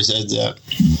where his head's at.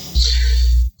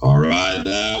 All right,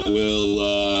 that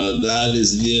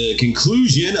is the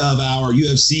conclusion of our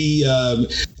UFC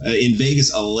in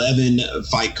Vegas 11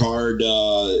 fight card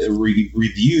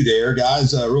review there,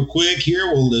 guys. Real quick here,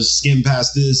 we'll just skim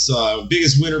past this.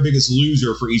 Biggest winner, biggest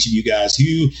loser for each of you guys.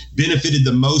 Who benefited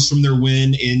the most from their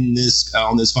win in this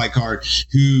on this fight card?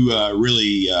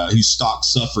 Whose stock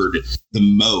suffered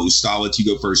the most? I'll let you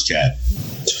go first, Chad.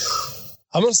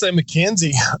 I'm going to say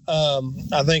Mackenzie.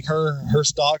 I think her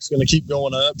stock's going to keep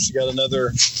going up. She got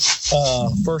another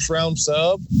first round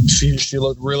sub. She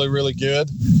looked really, really good.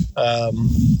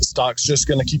 Stock's just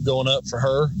going to keep going up for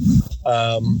her.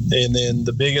 And then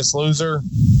the biggest loser,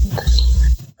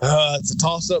 it's a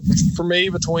toss up for me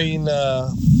between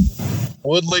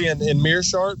Woodley and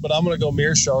Mearshart, but I'm going to go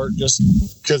Mearshart just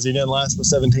because he didn't last but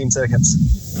 17 seconds.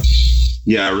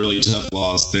 Yeah, really tough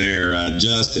loss there,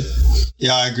 Justin.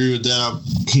 Yeah, I agree with that.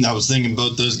 I was thinking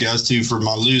both those guys too for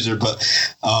my loser, but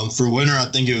for winner, I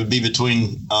think it would be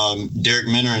between Derek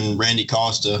Minner and Randy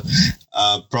Costa.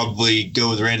 Probably go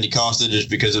with Randy Costa just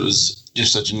because it was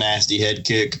just such a nasty head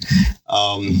kick.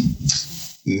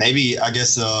 Maybe, I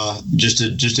guess, just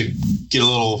to get a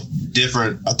little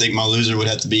different, I think my loser would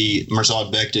have to be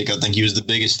Mirsad Bektik. I think he was the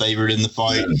biggest favorite in the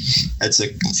fight. That's a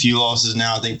few losses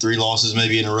now. I think 3 losses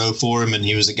maybe in a row for him. And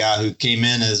he was a guy who came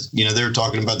in as, they were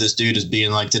talking about this dude as being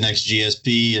like the next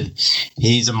GSP, and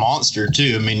he's a monster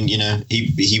too. I mean,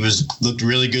 he looked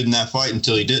really good in that fight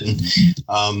until he didn't.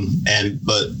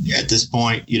 But at this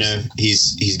point,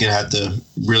 he's going to have to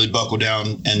really buckle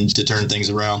down and to turn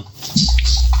things around.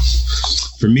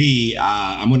 For me,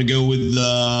 I'm going to go with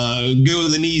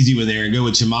an easy one there and go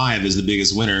with Chimaev as the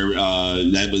biggest winner.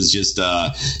 That was just,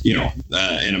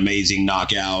 an amazing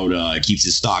knockout. Keeps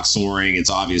his stock soaring. It's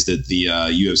obvious that the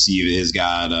UFC has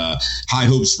got high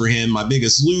hopes for him. My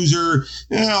biggest loser,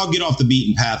 I'll get off the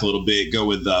beaten path a little bit. Go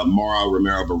with Mara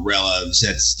Romero Barella.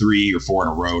 That's 3 or 4 in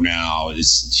a row now.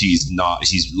 She's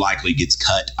likely gets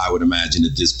cut, I would imagine,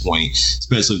 at this point,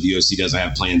 especially if the UFC doesn't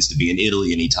have plans to be in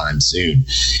Italy anytime soon.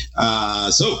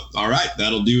 So, all right,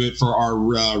 that'll do it for our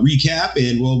recap,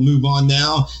 and we'll move on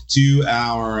now to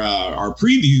our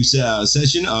preview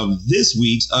session of this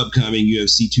week's upcoming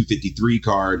UFC 253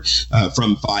 card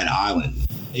from Fight Island.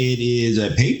 It is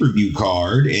a pay-per-view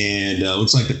card, and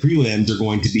looks like the prelims are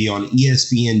going to be on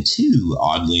ESPN2,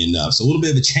 oddly enough. So a little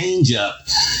bit of a change-up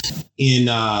in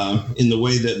the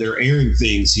way that they're airing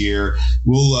things here.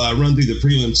 We'll run through the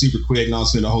prelims super quick, not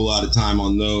spend a whole lot of time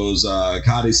on those.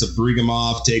 Kadis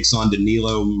Abrigimov takes on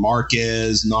Danilo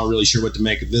Marquez. Not really sure what to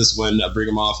make of this one.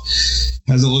 Abrigimov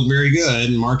hasn't looked very good,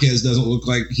 and Marquez doesn't look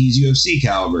like he's UFC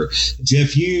caliber.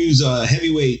 Jeff Hughes,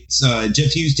 heavyweight.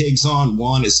 Jeff Hughes takes on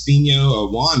Juan Espino.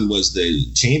 Juan was the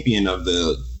champion of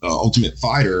the Ultimate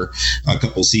Fighter a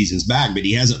couple seasons back, but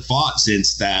he hasn't fought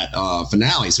since that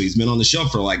finale, so he's been on the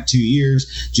shelf for like 2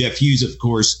 years. Jeff Hughes, of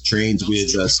course, trains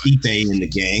with Stipe in the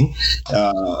gang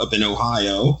up in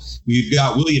Ohio. We've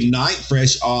got William Knight,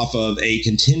 fresh off of a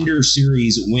Contender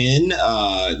Series win,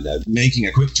 making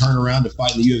a quick turnaround to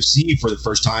fight in the UFC for the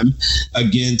first time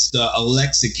against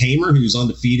Alexa Kamer, who's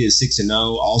undefeated, 6-0,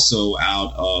 also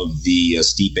out of the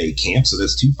Stipe camp. So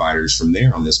that's 2 fighters from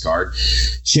there on this card.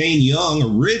 Shane Young,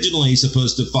 originally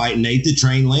supposed to fight Nate the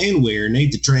Train Landwehr.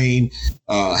 Nate the Train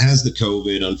has the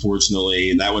COVID, unfortunately,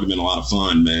 and that would have been a lot of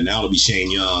fun, man. Now it'll be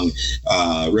Shane Young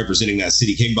representing that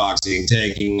City Kickboxing,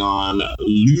 taking on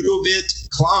Ludovic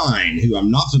Klein, who I'm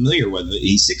not familiar with.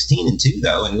 He's 16-2,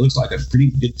 though, and he looks like a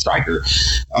pretty good striker.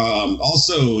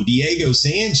 Also, Diego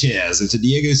Sanchez. It's a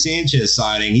Diego Sanchez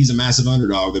sighting. He's a massive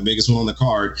underdog, the biggest one on the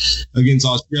card, against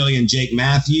Australian Jake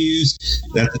Matthews.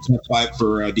 That's a tough fight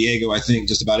for Diego, I think,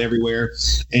 just about everywhere.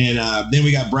 And then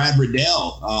we got Brad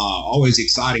Riddell, always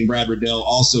exciting Brad Riddell,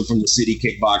 also from the City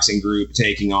Kickboxing group,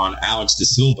 taking on Alex De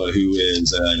Silva, who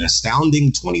is an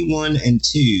astounding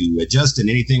 21-2. Justin,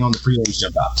 anything on the prelims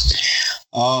jump out?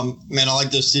 Man, I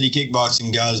like those City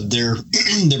Kickboxing guys. They're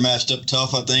matched up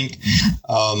tough, I think.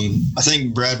 I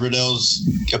think Brad Riddell's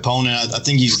opponent, I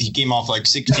think he came off like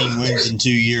 16 wins in 2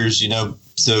 years,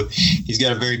 so he's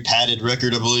got a very padded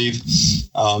record, I believe.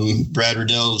 Brad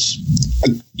Riddell's,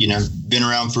 been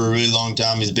around for a really long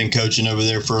time. He's been coaching over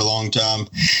there for a long time.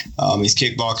 He's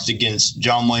kickboxed against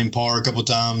John Wayne Parr a couple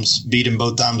times, beat him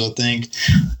both times, I think.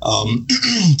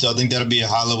 So I think that'll be a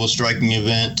high-level striking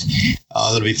event.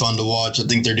 That'll be fun to watch. I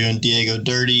think they're doing Diego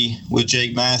dirty with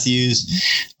Jake Matthews.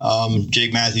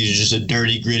 Jake Matthews is just a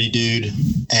dirty, gritty dude,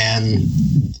 and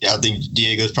I think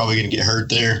Diego's probably going to get hurt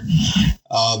there.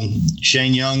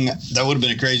 Shane Young, that would have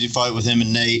been a crazy fight with him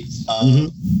and Nate.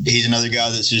 He's another guy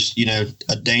that's just,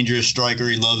 a dangerous striker.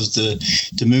 He loves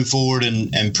to move forward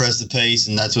and press the pace,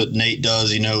 and that's what Nate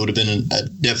does. It would have been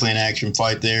definitely an action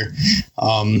fight there.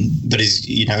 But he's,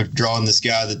 drawing this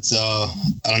guy that's, I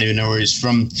don't even know where he's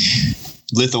from.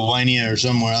 Lithuania or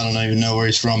somewhere. I don't even know where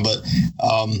he's from, but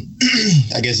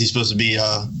I guess he's supposed to be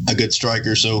a good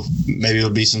striker, so maybe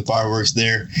there'll be some fireworks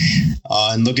there.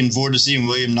 And looking forward to seeing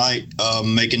William Knight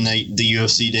making the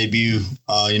UFC debut,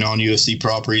 on UFC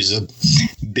proper. He's a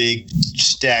big,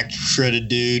 stacked, shredded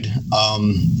dude,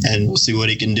 and we'll see what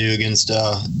he can do against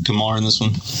Kamar in this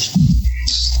one.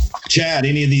 Chad,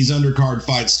 any of these undercard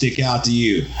fights stick out to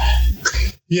you?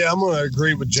 Yeah, I'm going to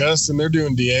agree with Justin. They're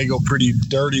doing Diego pretty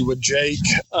dirty with Jake.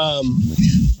 I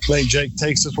think Jake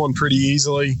takes this one pretty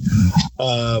easily.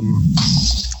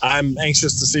 I'm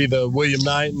anxious to see the William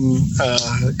Knight and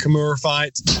Kamur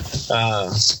fight. I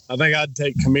think I'd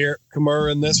take Kamur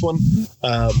in this one.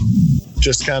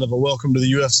 Just kind of a welcome to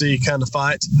the UFC kind of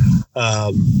fight.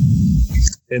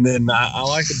 And then I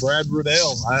like the Brad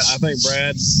Riddell. I think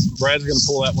Brad's going to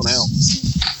pull that one out.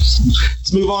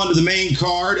 Let's move on to the main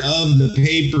card of the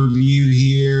pay-per-view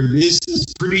here. This is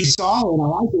pretty solid. I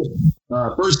like it.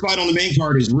 First fight on the main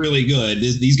card is really good.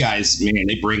 These guys, man,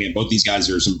 they bring it. Both these guys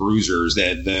are some bruisers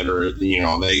that are,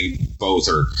 they both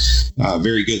are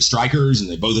very good strikers,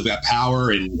 and they both have got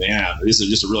power. And, yeah, this is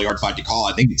just a really hard fight to call.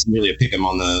 I think it's merely a pick 'em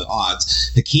on the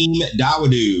odds. Hakeem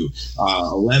Dawodu,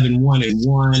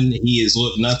 11-1-1. He has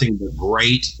looked nothing but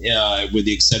great, with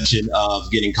the exception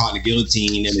of getting caught in a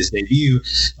guillotine in his debut.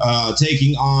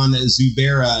 Taking on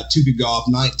Zubaira Tukhugov,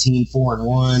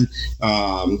 19-4-1.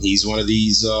 He's one of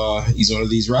these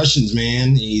Russians,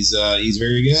 man. He's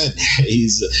very good.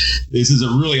 This is a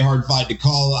really hard fight to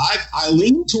call. I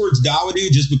lean towards Dawodu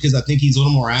just because I think he's a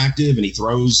little more active and he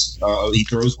throws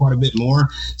quite a bit more.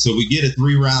 So if we get a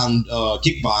 3-round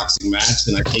kickboxing match,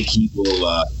 then I think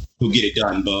he'll get it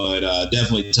done. But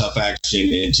definitely tough action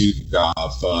in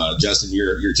Tukhugov. Justin,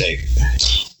 your take.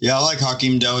 Yeah, I like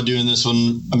Hakeem Dawodu in this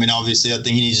one. I mean, obviously, I think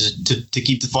he needs to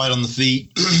keep the fight on the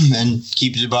feet and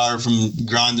keep Zubaira from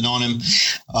grinding on him.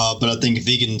 But I think if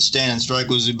he can stand and strike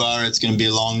with Zubaira, it's going to be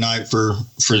a long night for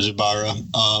Zubaira.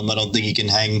 I don't think he can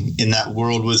hang in that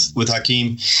world with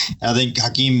Hakeem. I think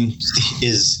Hakeem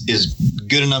is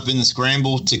good enough in the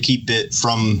scramble to keep it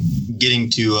from getting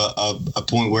to a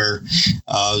point where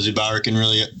Zubaira can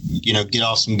really, get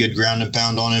off some good ground and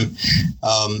pound on him.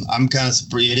 I'm kind of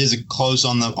surprised. It is close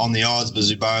on the odds, but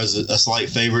Zubaira is a slight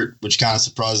favorite, which kind of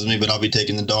surprises me, but I'll be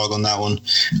taking the dog on that one.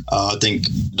 I think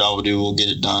Dawodu will get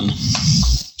it done.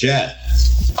 Chad.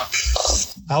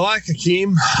 I like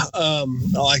Hakeem. I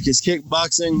like his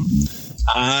kickboxing.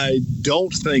 I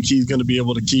don't think he's going to be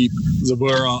able to keep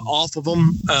Zubaira off of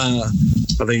him. I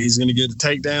think he's going to get a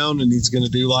takedown, and he's going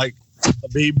to do like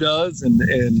Habib does and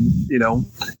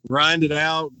grind it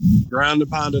out, ground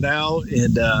and pound it out.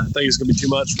 And I think it's going to be too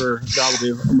much for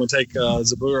Dawodu. I'm going to take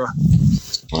Zubaira.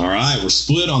 All right, we're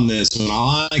split on this one.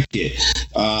 I like it.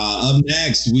 Up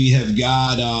next, we have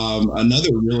got another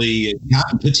really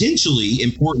potentially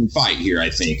important fight here, I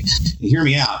think. Hear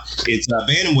me out. It's a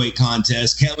bantamweight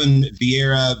contest. Ketlin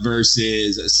Vieira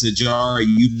versus Sijara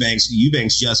Eubanks.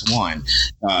 Eubanks just won.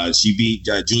 She beat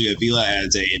Julia Avila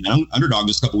as an underdog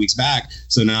just a couple weeks back.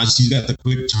 So now she's got the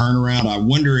quick turnaround. I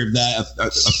wonder if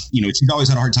that, she's always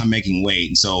had a hard time making weight.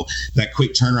 And so that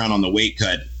quick turnaround on the weight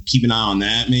cut, keep an eye on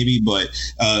that maybe. But,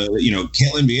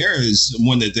 Ketlin Vieira is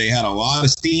one that they had a lot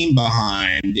of steam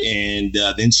behind. And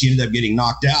then she ended up getting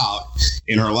knocked out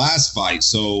in her last fight.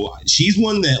 So she's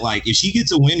one that, like, if she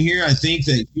gets a win here, I think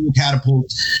that she will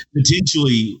catapult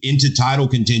potentially into title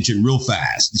contention real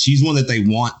fast. She's one that they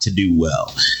want to do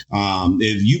well.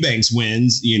 If Eubanks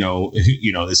wins,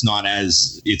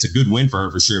 it's a good win for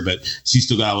her for sure, but she's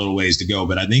still got a little ways to go.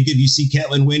 But I think if you see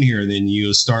Ketlin win here, then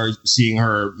you'll start seeing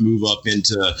her move up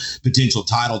into potential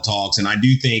title talks. And I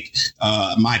do think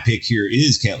my pick here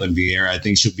is Ketlin Vieira. I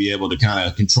think she'll be able to kind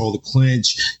of control the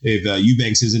clinch. If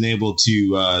Eubanks isn't able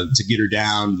to get her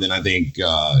down, then I think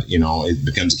it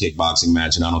becomes a kickboxing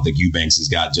match, and I don't think Eubanks has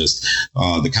got just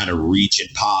the kind of reach and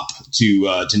pop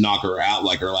to knock her out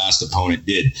like her last opponent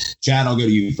did. Chad, I'll go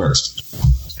to you first.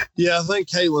 Yeah, I think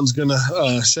Caitlin's going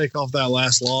to shake off that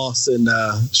last loss, and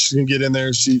she's going to get in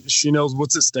there. She knows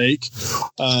what's at stake.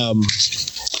 Build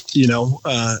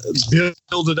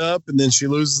it up, and then she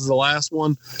loses the last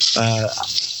one. I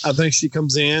think she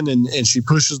comes in and she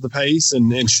pushes the pace,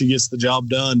 and she gets the job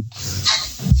done.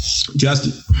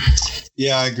 Justin.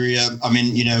 Yeah, I agree. I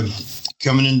mean,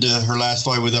 coming into her last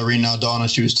fight with Irene Aldana,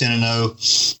 she was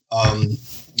 10-0.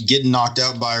 Getting knocked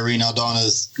out by Irene Aldana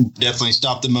has definitely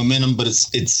stopped the momentum, but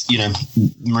it's Irene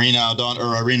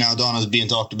Aldana is being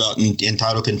talked about in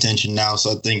title contention now.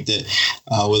 So I think that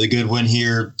with a good win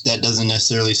here, that doesn't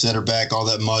necessarily set her back all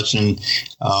that much. And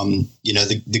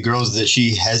the girls that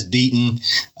she has beaten,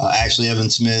 Ashley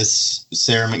Evans Smith,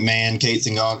 Sarah McMahon, Kat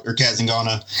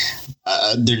Zingano,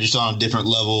 they're just on a different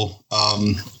level.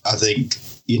 I think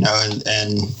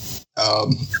I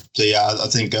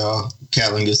think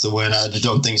Ketlin gets the win. I just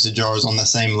don't think Sajara's on the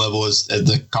same level as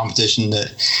the competition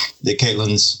that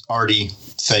Caitlin's already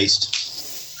faced.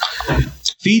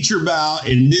 Feature bout,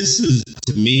 and this is,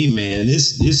 to me, man,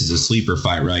 this is a sleeper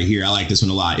fight right here. I like this one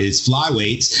a lot. It's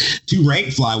flyweights, 2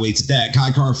 ranked flyweights at that.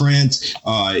 Kai Kara-France,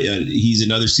 he's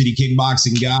another city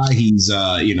kickboxing guy. He's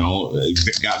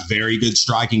got very good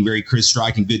striking, very crisp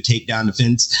striking, good takedown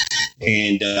defense,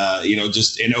 and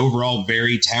just an overall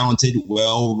very talented,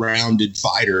 well-rounded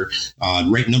fighter.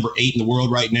 Ranked number 8 in the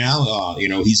world right now.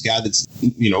 He's a guy that's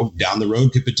down the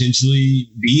road could potentially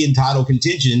be in title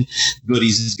contention. But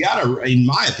he's got, in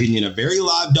my opinion, a very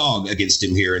live dog against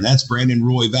him here, and that's Brandon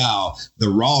Royval, the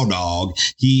raw dog.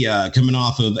 He coming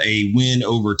off of a win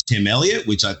over Tim Elliott,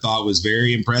 which I thought was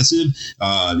very impressive.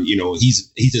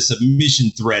 He's a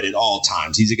submission threat at all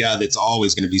times. He's a guy that's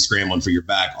always going to be scrambling for your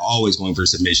back, always going for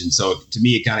submission. So to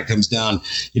me, it kind of comes down,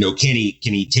 can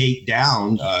he take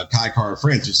down Kai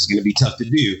Kara-France, which is going to be tough to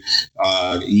do.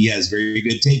 He has very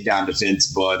good takedown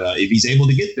defense, but if he's able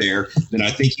to get there, then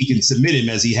I think he can submit him,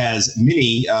 as he has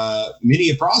many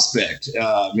a prospect.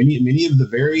 Many of the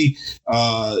very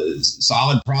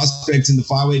solid prospects in the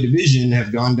flyweight division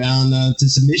have gone down to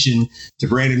submission to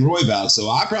Brandon Royval. So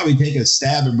I probably take a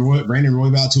stab at Brandon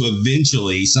Royval to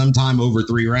eventually, sometime over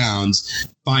 3 rounds,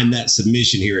 find that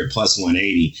submission here at plus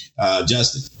 180.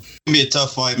 Justin. It's going to be a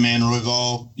tough fight, man.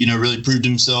 Royval, really proved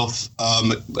himself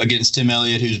against Tim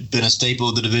Elliott, who's been a staple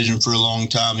of the division for a long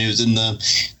time. He was in the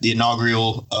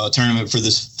inaugural tournament for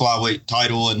this flyweight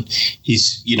title, and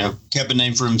he's, kept a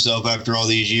name for himself after all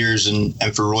these years. And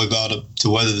for Royval to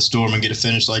weather the storm and get a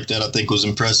finish like that, I think was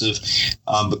impressive.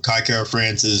 But Kai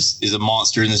Kara-France is a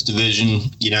monster in this division.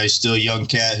 He's still a young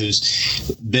cat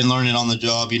who's been learning on the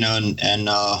job, and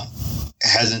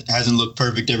hasn't looked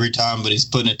perfect every time, but he's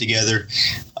putting it together.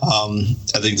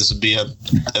 I think this would be a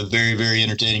very, very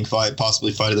entertaining fight,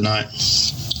 possibly fight of the night.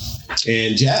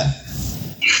 And Chad?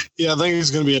 Yeah, I think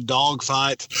it's going to be a dog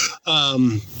fight.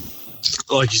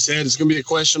 Like you said, it's going to be a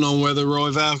question on whether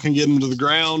Royval can get him to the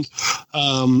ground.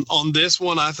 On this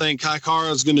one, I think Kai Kara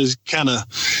is going to kind of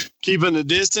keep in the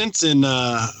distance, and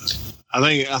I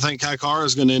think Kai Kara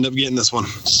is going to end up getting this one.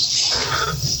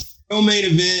 Main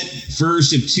event,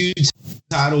 first of 2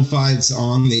 title fights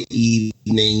on the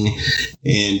evening,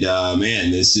 and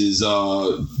this is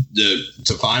to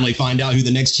finally find out who the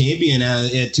next champion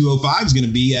at 205 is going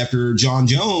to be after John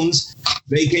Jones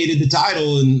vacated the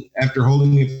title and after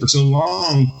holding it for so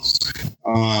long.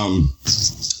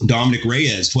 Dominic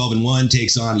Reyes, 12-1,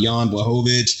 takes on Jan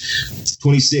Blachowicz,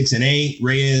 26-8.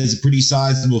 Reyes, a pretty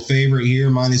sizable favorite here,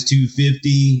 minus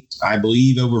 250, I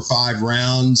believe, over 5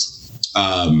 rounds.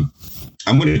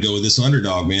 I'm going to go with this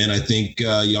underdog, man. I think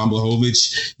Jan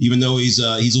Blachowicz, even though he's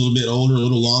a little bit older, a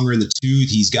little longer in the tooth,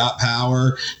 he's got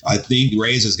power. I think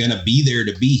Reyes is going to be there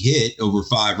to be hit over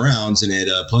 5 rounds, and at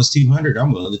plus 200,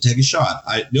 I'm willing to take a shot.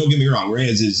 Don't get me wrong,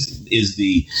 Reyes is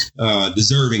the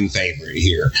deserving favorite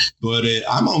here, but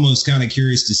I'm almost kind of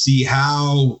curious to see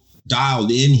how dialed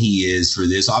in he is for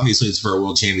this. Obviously, it's for a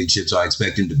world championship, so I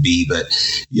expect him to be. But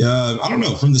yeah, I don't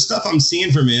know. From the stuff I'm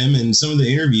seeing from him and some of the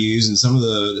interviews and some of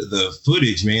the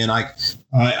footage, man, I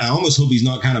almost hope he's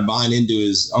not kind of buying into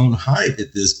his own hype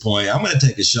at this point. I'm going to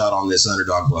take a shot on this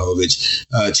underdog Blachowicz.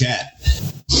 Chad.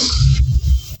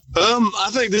 I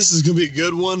think this is going to be a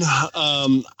good one.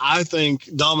 I think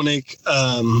Dominic.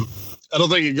 I don't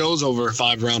think it goes over a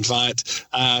 5-round fight.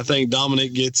 I think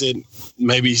Dominic gets it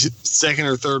maybe 2nd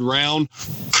or 3rd round.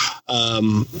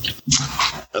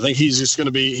 I think he's going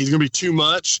to be too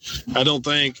much. I don't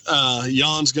think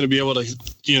Jan's going to be able to,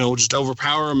 just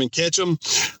overpower him and catch him.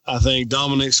 I think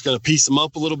Dominic's going to piece him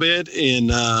up a little bit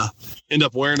and end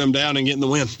up wearing him down and getting the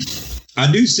win.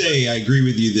 I do say I agree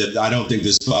with you that I don't think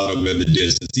this fight will go the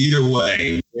distance. Either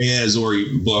way, Reyes or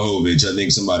Blachowicz, I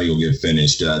think somebody will get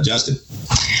finished. Justin?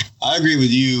 I agree with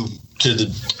you to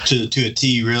a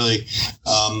T, really.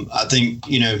 I think,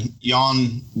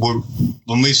 Jan, when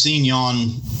we've seen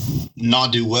Jan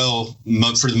not do well,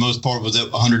 for the most part, was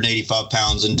at 185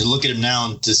 pounds. And to look at him now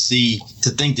and to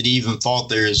think that he even fought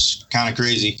there is kind of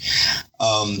crazy.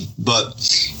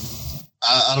 But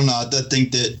I don't know. I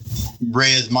think that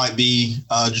Reyes might be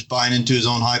just buying into his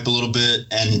own hype a little bit,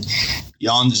 and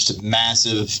Jan's just a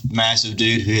massive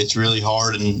dude who hits really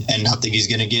hard, and I think he's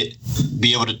going to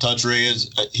be able to touch Reyes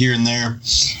here and there.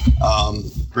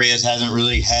 Reyes hasn't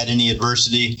really had any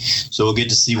adversity, so we'll get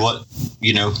to see what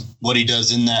he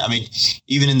does in that. I mean,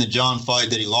 even in the John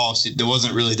fight that he lost, there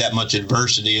wasn't really that much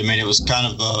adversity. I mean, it was kind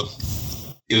of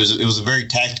it was a very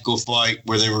tactical fight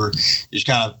where they were just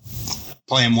kind of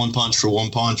playing one punch for one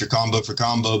punch or combo for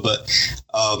combo, but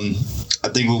I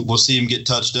think we'll see him get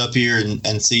touched up here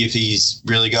and see if he's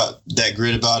really got that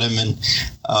grit about him. And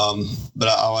but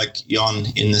I like Jan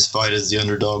in this fight as the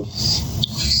underdog.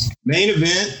 Main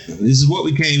event, this is what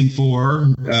we came for.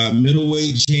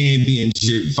 Middleweight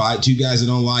championship fight. 2 guys that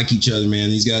don't like each other, man.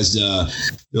 These guys,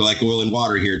 they're like oil and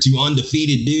water here. 2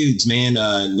 undefeated dudes, man,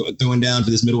 throwing down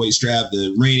for this middleweight strap.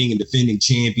 The reigning and defending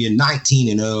champion,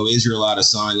 19-0, Israel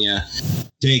Adesanya,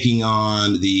 taking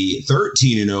on the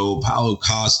 13-0 Paulo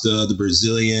Costa, the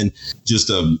Brazilian.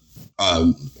 Just a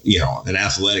an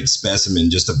athletic specimen,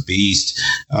 just a beast.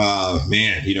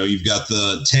 Man, you've got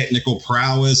the technical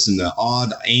prowess and the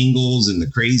odd angles and the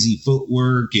crazy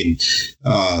footwork and,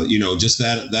 just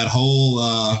that whole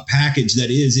package that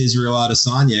is Israel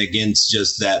Adesanya against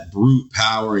just that brute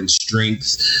power and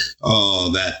strength,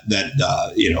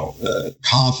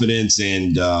 confidence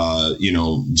and,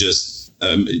 just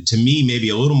to me, maybe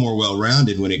a little more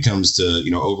well-rounded when it comes to,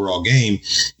 overall game.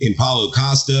 In Paulo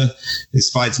Costa, this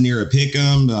fight's near a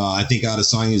pick'em. I think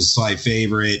Adesanya is a slight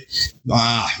favorite.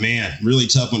 Man, really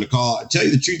tough one to call. I tell you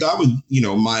the truth, I would,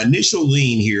 my initial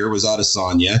lean here was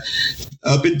Adesanya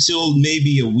up until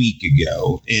maybe a week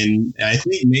ago. And I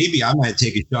think maybe I might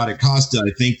take a shot at Costa.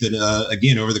 I think that,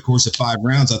 again, over the course of 5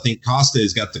 rounds, I think Costa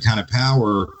has got the kind of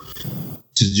power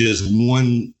to just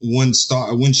one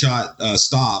shot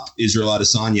stop Israel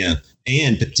Adesanya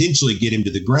and potentially get him to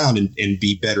the ground and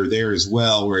be better there as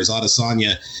well. Whereas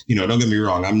Adesanya, don't get me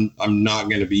wrong, I'm not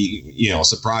going to be,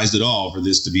 surprised at all for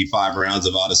this to be 5 rounds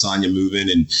of Adesanya moving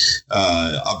and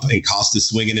Costa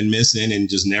swinging and missing and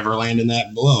just never landing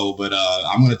that blow. But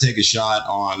I'm going to take a shot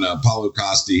on Paulo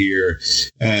Costa here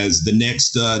as the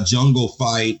next jungle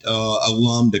fight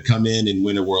alum to come in and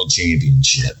win a world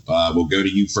championship. We'll go to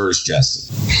you first,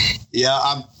 Justin. Yeah,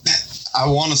 I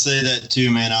want to say that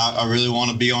too, man. I really want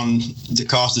to be on the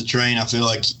Costa train. I feel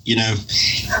like,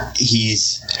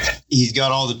 he's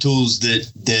got all the tools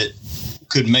that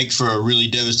could make for a really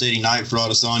devastating night for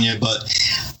Adesanya, but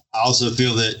I also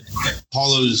feel that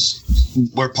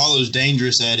where Paulo's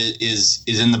dangerous at it is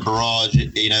in the barrage,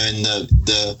 in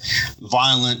the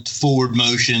violent forward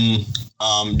motion,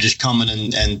 just coming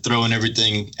and throwing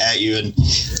everything at you. And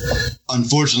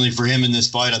unfortunately for him in this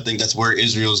fight, I think that's where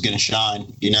Israel is going to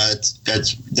shine.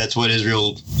 That's what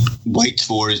Israel waits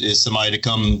for is somebody to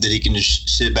come that he can just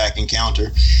sit back and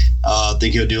counter. I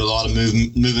think he'll do a lot of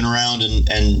moving around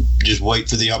and just wait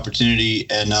for the opportunity.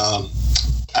 And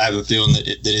I have a feeling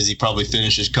that Izzy probably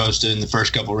finishes Costa in the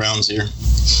first couple rounds here.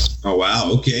 Oh,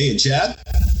 wow. Okay. And Chad?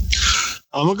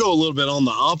 I'm going to go a little bit on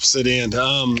the opposite end.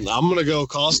 I'm going to go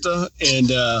Costa.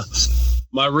 And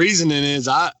my reasoning is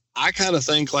I kind of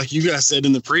think, like you guys said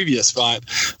in the previous fight,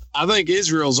 I think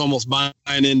Israel's almost buying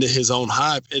into his own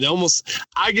hype.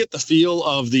 I get the feel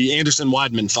of the Anderson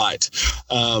Weidman fight.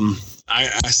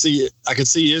 I could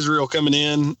see Israel coming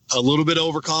in a little bit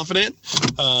overconfident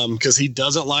because he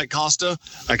doesn't like Costa.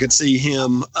 I could see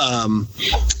him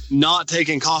not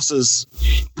taking Costa's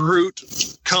brute,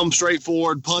 come straight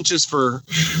forward punches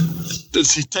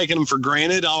taking him for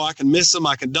granted. Oh, I can miss him,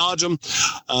 I can dodge him,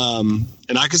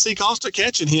 and I could see Costa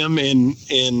catching him and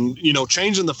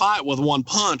changing the fight with one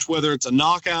punch, whether it's a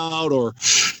knockout or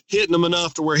hitting him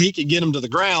enough to where he could get him to the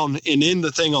ground and end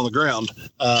the thing on the ground.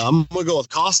 I'm gonna go with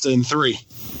Costa in 3.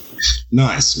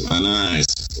 Nice.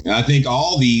 I think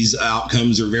all these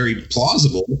outcomes are very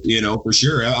plausible, for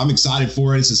sure. I'm excited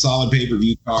for it. It's a solid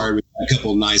pay-per-view card. We got a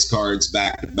couple of nice cards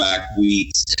back-to-back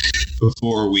weeks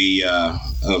before we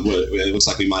it looks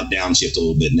like we might downshift a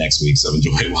little bit next week, so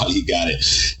enjoy it while you got it.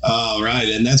 All right,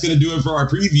 and that's going to do it for our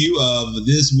preview of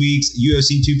this week's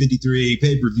UFC 253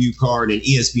 pay-per-view card and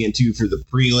ESPN2 for the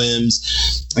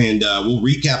prelims. And we'll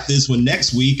recap this one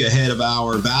next week ahead of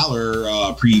our Valor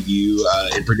preview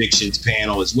and predictions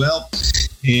panel as well.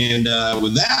 And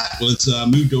with that, let's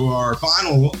move to our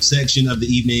final section of the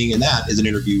evening, and that is an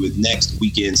interview with next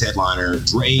weekend's headliner,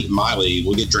 Dre Miley.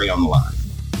 We'll get Dre on the line.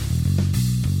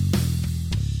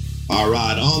 All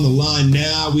right, on the line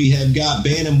now, we have got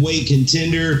bantamweight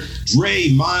contender Dre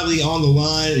Miley on the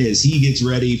line as he gets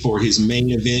ready for his main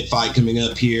event fight coming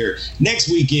up here next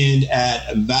weekend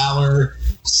at Valor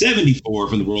 74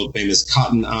 from the world-famous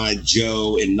Cotton Eye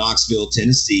Joe in Knoxville,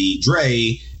 Tennessee.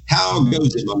 Dre, how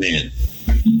goes it, my man?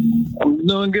 I'm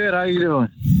doing good. How you doing?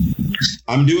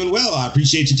 I'm doing well. I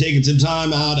appreciate you taking some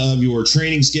time out of your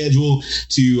training schedule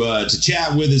to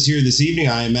chat with us here this evening.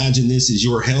 I imagine this is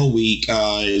your hell week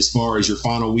as far as your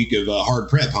final week of hard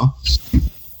prep, huh?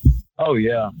 Oh,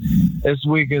 yeah. This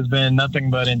week has been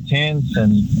nothing but intense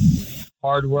and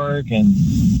hard work and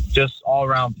just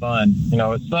all-around fun.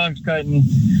 It sucks cutting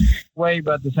weight,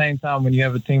 but at the same time, when you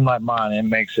have a team like mine, it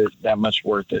makes it that much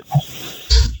worth it.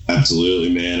 Absolutely,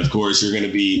 man. Of course, you're going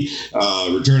to be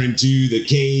returning to the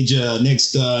cage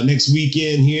next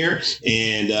weekend here,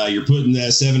 and you're putting that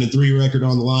 7-3 record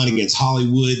on the line against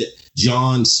Hollywood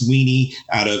John Sweeney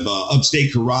out of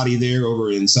Upstate Karate there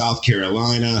over in South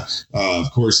Carolina.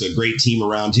 Of course, a great team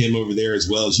around him over there, as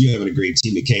well as you having a great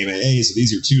team at KMAA. So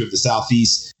these are two of the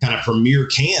Southeast kind of premier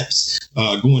camps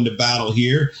going to battle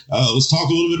here. Let's talk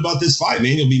a little bit about this fight,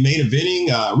 man. You'll be main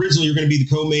eventing. Originally, you're going to be the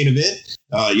co-main event.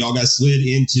 Y'all got slid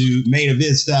into main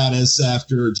event status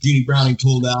after Junie Browning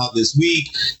pulled out this week.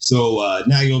 So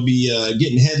now you'll be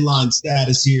getting headline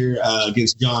status here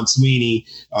against John Sweeney.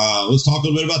 Let's talk a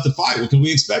little bit about the fight. What can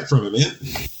we expect from him, man?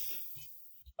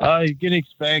 You can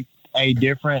expect a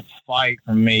different fight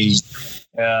from me.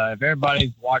 If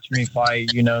everybody's watched me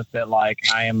fight, you know that like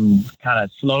I am kind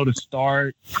of slow to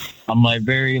start. I'm like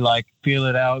very like feel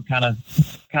it out kind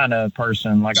of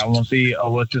person. Like I want to see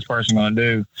what's this person gonna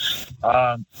do.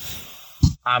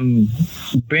 I'm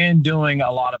been doing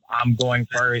a lot of I'm going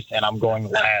first and I'm going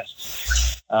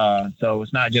last. So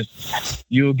it's not just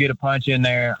you'll get a punch in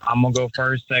there. I'm going to go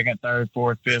first, second, third,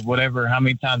 fourth, fifth, whatever, how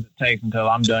many times it takes until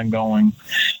I'm done going.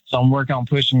 So I'm working on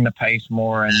pushing the pace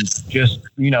more and just,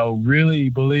 you know, really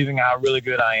believing how really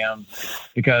good I am,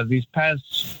 because these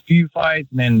past few fights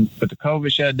and then with the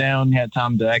COVID shutdown, had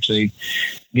time to actually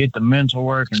get the mental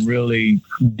work and really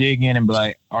dig in and be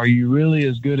like, are you really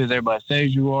as good as everybody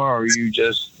says you are? Or are you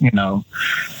just, you know,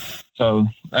 so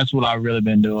that's what I've really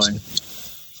been doing.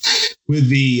 With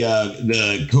the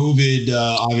COVID,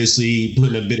 obviously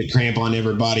putting a bit of cramp on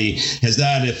everybody, has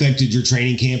that affected your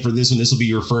training camp for this one? This will be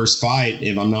your first fight,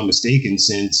 if I'm not mistaken,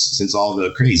 since all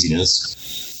the craziness.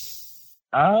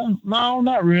 No,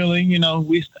 not really. You know,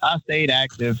 I stayed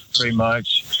active pretty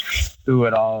much through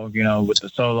it all. You know, with the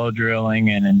solo drilling,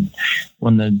 and then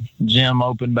when the gym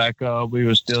opened back up, we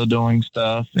were still doing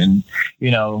stuff. And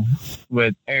you know,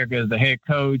 with Eric as the head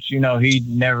coach, you know, he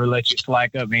never let you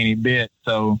slack up any bit.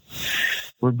 So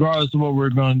regardless of what we're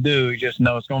going to do, you just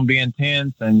know it's going to be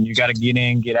intense, and you got to get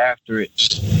in, get after it,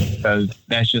 because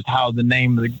that's just how the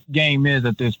name of the game is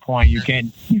at this point. You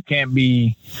can't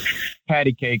be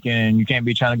patty caking, and you can't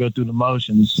be trying to go through the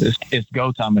motions. It's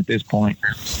go time at this point.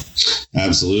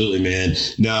 Absolutely, man.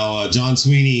 Now, John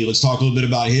Sweeney, let's talk a little bit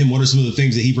about him. What are some of the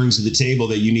things that he brings to the table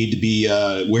that you need to be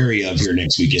wary of here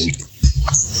next weekend?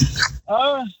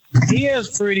 He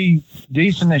is pretty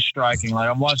decent at striking. Like,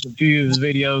 I've watched a few of his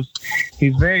videos.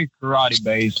 He's very karate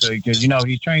based, because you know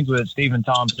he trains with Stephen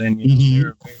Thompson. You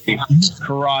know, they're very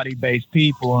karate based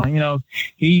people, and you know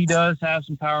he does have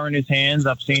some power in his hands.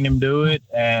 I've seen him do it,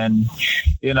 and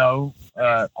you know,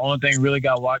 only thing really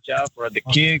got to watch out for the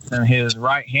kicks and his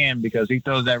right hand, because he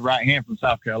throws that right hand from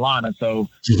South Carolina. So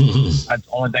that's the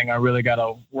only thing I really got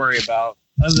to worry about.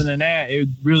 Other than that, it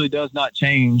really does not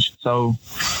change. So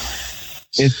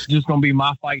it's just going to be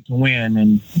my fight to win,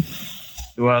 and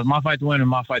well, my fight to win and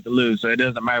my fight to lose. So it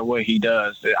doesn't matter what he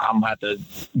does. I'm going to have to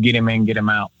get him in, get him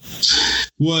out.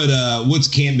 What's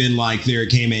camp been like there at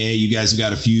KMAA? You guys have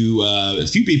got a few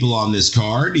people on this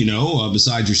card, you know,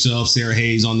 besides yourself. Sarah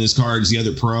Hayes on this card is the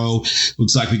other pro.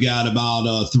 Looks like we got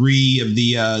about 3 of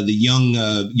the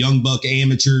young buck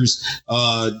amateurs,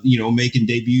 you know, making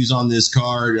debuts on this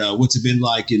card. What's it been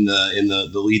like in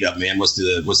the lead up, man? What's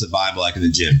the vibe like in the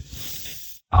gym?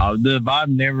 The vibe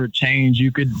never changed.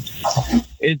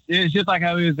 It's just like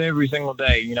how it is every single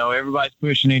day. You know, everybody's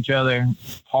pushing each other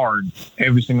hard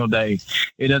every single day.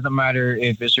 It doesn't matter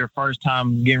if it's your first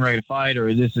time getting ready to fight,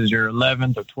 or this is your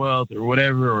 11th or 12th or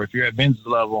whatever, or if you're at Vince's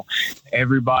level.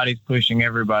 Everybody's pushing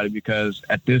everybody, because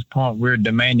at this point we're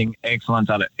demanding excellence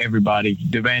out of everybody,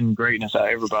 demanding greatness out of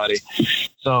everybody.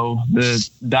 So the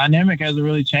dynamic hasn't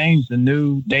really changed. The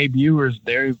new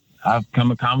debuters, I've come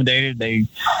accommodated. They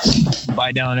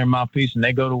bite down their mouthpiece and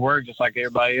they go to work just like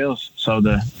everybody else. So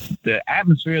the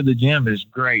atmosphere of the gym is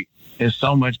great. There's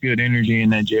so much good energy in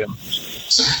that gym.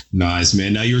 Nice,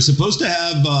 man. Now, you were supposed to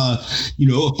have, a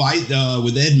fight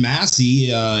with Ed Massey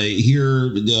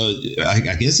here.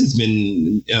 I guess it's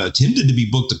been attempted to be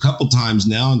booked a couple times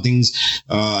now, and things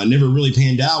never really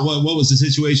panned out. What was the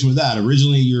situation with that?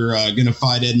 Originally, you're going to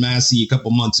fight Ed Massey a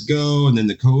couple months ago, and then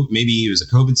maybe it was a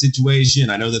COVID situation.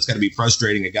 I know that's got to be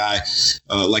frustrating, a guy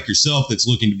like yourself that's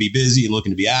looking to be busy and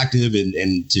looking to be active,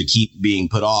 and to keep being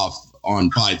put off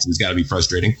on fights has got to be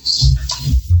frustrating.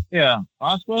 Yeah,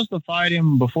 I was supposed to fight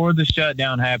him before the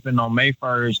shutdown happened on May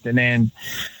 1st, and then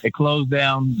it closed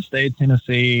down the state of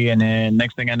Tennessee, and then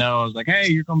next thing I know, I was like, hey,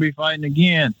 you're going to be fighting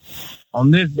again on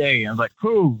this day. I was like,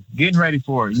 cool, getting ready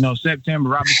for it. You know, September,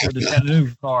 right before the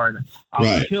Chattanooga card. I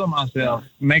was killing myself,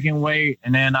 making weight,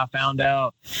 and then I found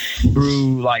out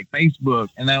through, like, Facebook,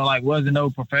 and there, like, wasn't no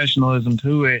professionalism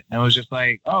to it. And it was just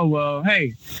like, oh, well,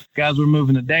 hey, guys, we're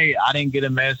moving the date. I didn't get a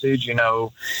message, you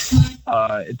know.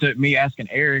 It took me asking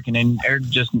Eric, and then Eric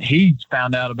he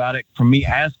found out about it from me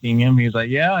asking him. He was like,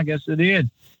 yeah, I guess it did.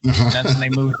 That's when they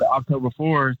moved to October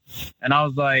 4th. And I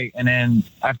was like, and then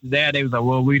after that, they was like,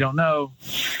 well, we don't know.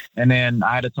 And then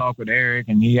I had to talk with Eric,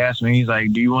 and he asked me, he's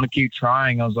like, do you want to keep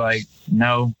trying? I was like,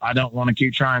 no, I don't want to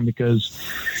keep trying,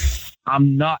 because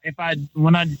I'm not. If I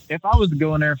was to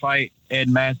go in there and fight Ed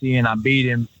Massey and I beat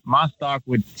him, my stock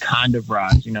would kind of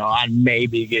rise. I'd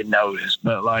maybe get noticed,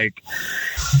 but like,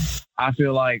 I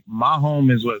feel like my home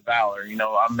is with Valor.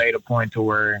 I made a point to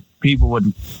where people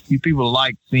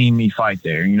like seeing me fight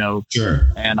there. Sure.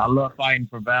 And I love fighting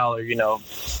for Valor.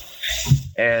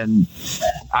 And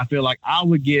I feel like I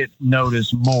would get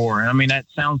noticed more. I mean, that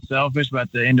sounds selfish, but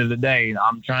at the end of the day,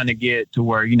 I'm trying to get to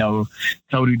where,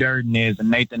 Cody Durden is and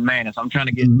Nathan Manis. I'm trying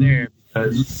to get there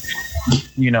because,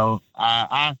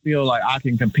 I feel like I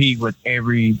can compete with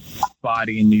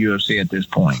everybody in the UFC at this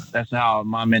point. That's how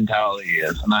my mentality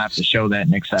is, and I have to show that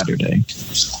next Saturday.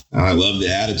 I love the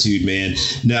attitude, man.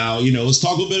 Now, let's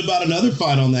talk a little bit about another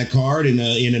fight on that card and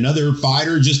in another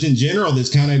fighter just in general that's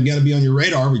kind of got to be on your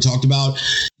radar. We talked about,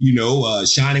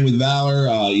 shining with Valor.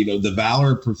 The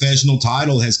Valor professional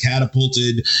title has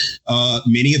catapulted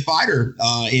many a fighter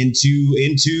into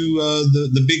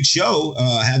the big show,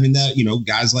 having that,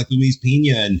 guys like Luis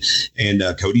Pena and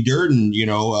Cody Durden,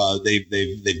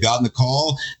 they've gotten the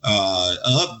call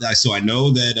up. So I know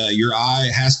that your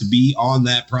eye has to be on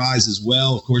that prize as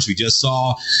well. Of course, we just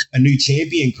saw a new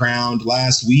champion crowned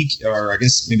last week, or I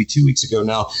guess maybe 2 weeks ago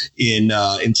now, in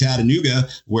Chattanooga,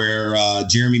 where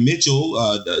Jeremy Mitchell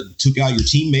took out your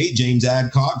teammate James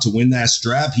Adcock to win that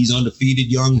strap. He's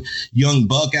undefeated young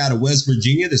buck out of West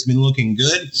Virginia that's been looking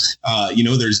good.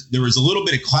 There was a little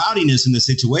bit of cloudiness in the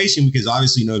situation because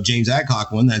obviously, if James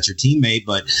Adcock won, that's your teammate.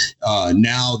 But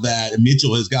now that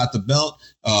Mitchell has got the belt,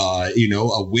 a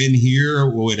win here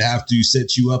would have to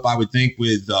set you up, I would think,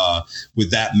 with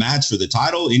that match for the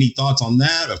title. Any thoughts on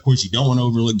that? Of course, you don't want to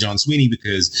overlook John Sweeney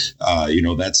because,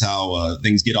 that's how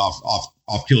things get off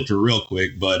kilter real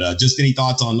quick. But just any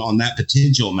thoughts on that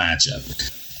potential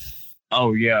matchup?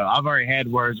 Oh, yeah. I've already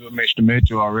had words with Mr.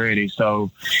 Mitchell already.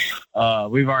 So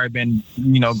we've already been,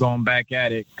 going back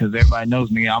at it because everybody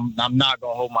knows me. I'm not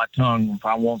going to hold my tongue. If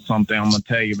I want something, I'm going to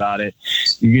tell you about it.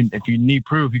 If you need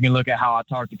proof, you can look at how I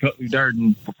talked to Cody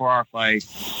Durden before our fight.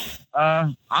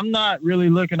 I'm not really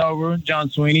looking over John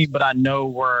Sweeney, but I know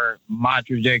where my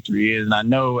trajectory is, and I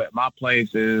know at my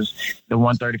place is the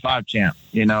 135 champ.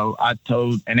 And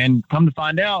then come to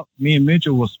find out, me and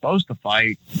Mitchell was supposed to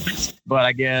fight, but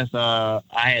I guess I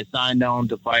had signed on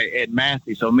to fight Ed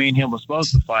Massey, so me and him were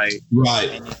supposed to fight. Right.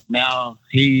 And now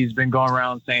he's been going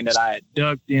around saying that I had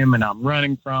ducked him and I'm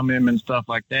running from him and stuff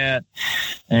like that.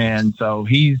 And so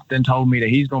he's then told me that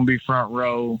he's going to be front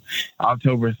row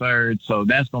October 3rd, so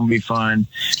that's going to be fun.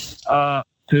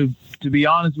 To be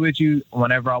honest with you,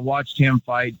 whenever I watched him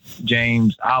fight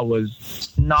James, I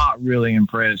was not really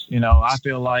impressed. I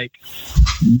feel like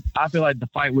the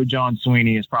fight with John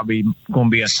Sweeney is probably going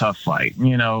to be a tough fight.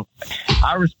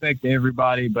 I respect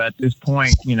everybody, but at this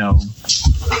point,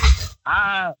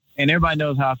 and everybody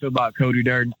knows how I feel about Cody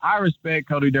Durden. I respect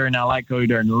Cody Durden. I like Cody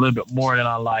Durden a little bit more than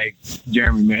I like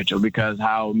Jeremy Mitchell because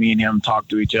how me and him talk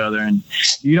to each other. And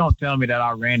you don't tell me that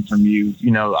I ran from you.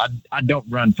 I don't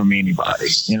run from anybody.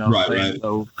 Right.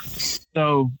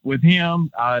 So with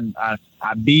him, I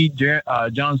beat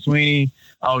John Sweeney.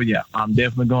 Oh, yeah, I'm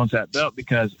definitely going to that belt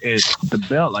because it's the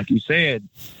belt, like you said,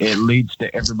 it leads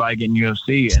to everybody getting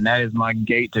UFC. And that is my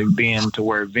gate to being to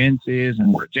where Vince is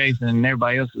and where Jason and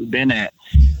everybody else has been at.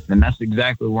 And that's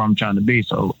exactly where I'm trying to be.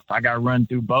 So if I got to run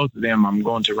through both of them, I'm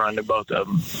going to run to both of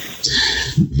them.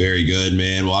 Very good,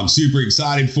 man. Well, I'm super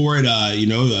excited for it.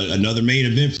 Another main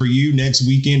event for you next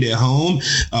weekend at home.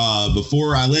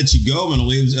 Before I let you go, I'm going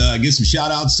to give some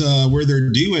shout outs where they're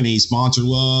due. Any sponsor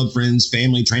love, friends,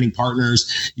 family, training partners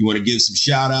you want to give some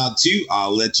shout out to.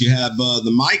 I'll let you have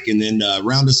the mic and then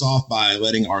round us off by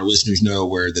letting our listeners know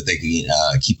where that they can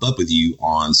keep up with you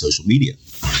on social media.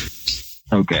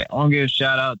 Okay, I want to give a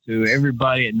shout out to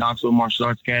everybody at Knoxville Martial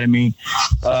Arts Academy,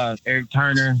 Eric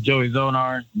Turner, Joey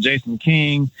Zonar, Jason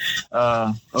King,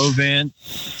 Oven,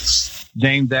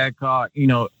 James Adcock,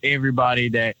 everybody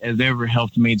that has ever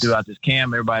helped me throughout this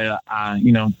camp, everybody that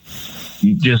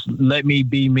you just let me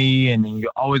be me and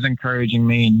you're always encouraging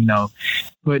me and,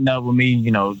 putting up with me,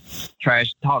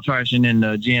 trashing in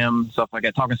the gym, stuff like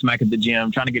that, talking smack at the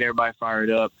gym, trying to get everybody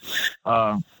fired up.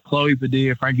 Chloe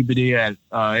Padilla, Frankie Padilla at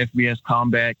FBS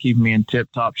Combat, keeping me in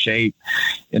tip-top shape.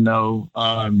 Let's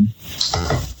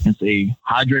see,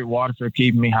 Hydrate Water for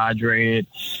keeping me hydrated.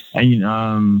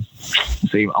 And,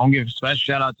 let's see, I want to give a special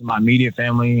shout-out to my media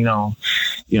family. My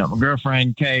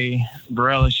girlfriend, Kay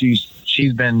Barella,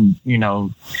 she's been,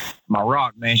 my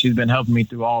rock, man. She's been helping me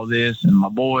through all this. And my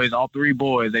boys, all three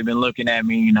boys, they've been looking at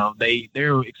me.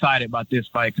 They're excited about this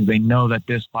fight because they know that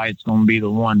this fight's going to be the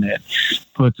one that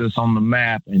puts us on the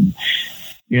map. And,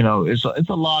 it's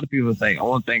a lot of people think. I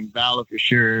want to thank Valor for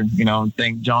sure.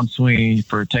 Thank John Sweeney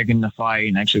for taking the fight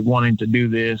and actually wanting to do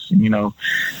this.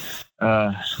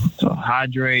 So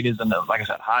Hydrate is another. Like I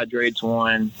said, Hydrate's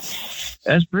one.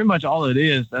 That's pretty much all it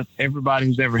is. That's everybody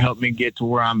who's ever helped me get to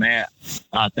where I'm at.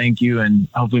 Thank you, and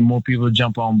hopefully more people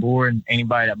jump on board.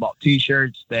 Anybody that bought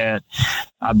T-shirts that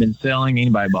I've been selling,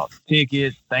 anybody bought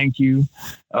tickets, thank you.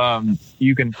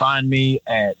 You can find me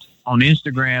on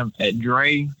Instagram at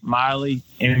Dre Miley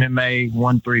MMA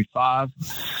 135,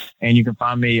 and you can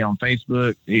find me on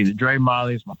Facebook either Dre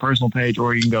Miley, it's my personal page,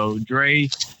 or you can go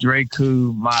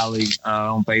Dreku Miley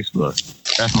on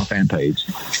Facebook. That's my fan page.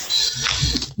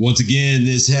 Once again,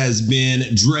 this has been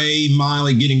Dre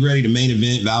Miley getting ready to main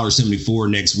event Valor 74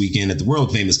 next weekend at the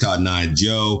world famous Cotton Eye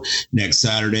Joe next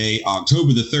Saturday,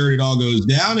 October the 3rd. It all goes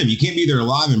down. If you can't be there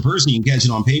live in person, you can catch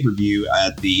it on pay-per-view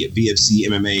at the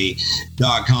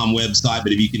VFCMMA.com website.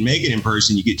 But if you can make it in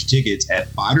person, you get your tickets at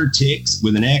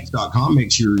fightertix.com.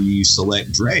 Make sure you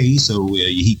select Dre so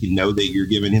he can know that you're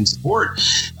giving him support.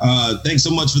 Thanks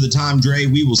so much for the time, Dre.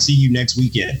 We will see you next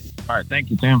weekend. All right. Thank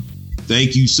you, Tim.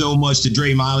 Thank you so much to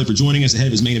Dre Miley for joining us ahead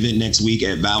of his main event next week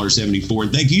at Valor 74.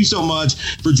 And thank you so much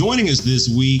for joining us this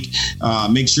week.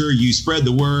 Make sure you spread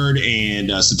the word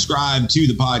and subscribe to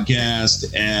the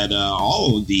podcast at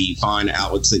all of the fine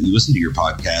outlets that you listen to your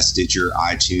podcast, Stitcher,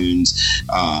 iTunes,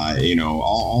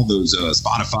 all those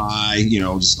Spotify,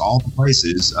 just all the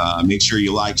places. Make sure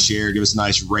you like, share, give us a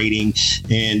nice rating.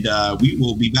 And we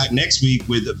will be back next week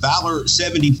with the Valor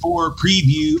 74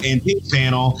 preview and pick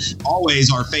panel.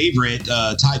 Always our favorite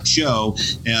type show.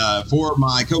 For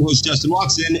my co-host Justin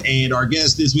Watson and our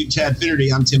guest this week, Chad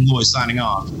Finnerty, I'm Tim Loy signing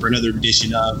off for another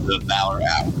edition of the Valor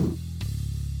Hour.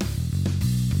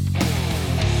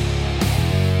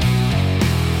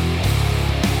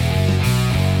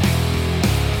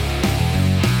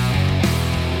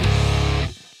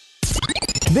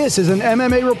 This is an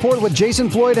MMA report with Jason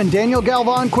Floyd and Daniel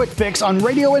Galvan Quick Fix on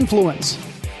Radio Influence.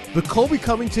 The Colby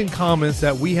Covington comments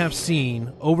that we have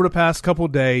seen over the past couple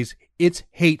of days, it's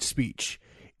hate speech.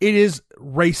 It is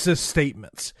racist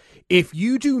statements. If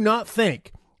you do not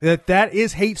think that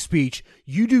is hate speech,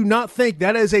 you do not think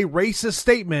that is a racist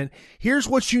statement, here's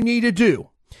what you need to do.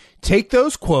 Take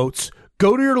those quotes,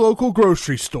 go to your local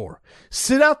grocery store,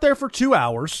 sit out there for 2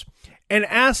 hours, and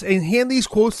ask and hand these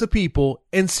quotes to people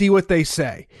and see what they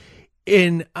say.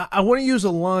 And I want to use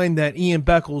a line that Ian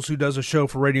Beckles, who does a show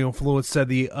for Radio Influence,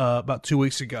 said about 2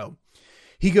 weeks ago.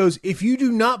 He goes, if you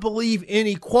do not believe in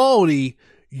equality,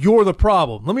 you're the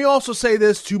problem. Let me also say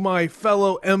this to my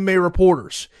fellow MMA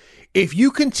reporters. If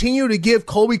you continue to give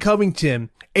Colby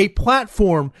Covington a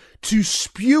platform to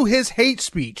spew his hate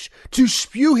speech, to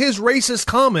spew his racist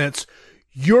comments,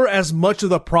 you're as much of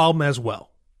the problem as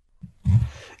well.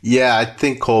 Yeah, I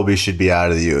think Colby should be out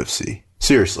of the UFC.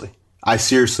 Seriously. I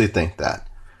seriously think that.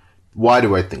 Why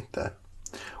do I think that?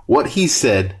 What he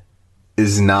said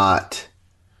is not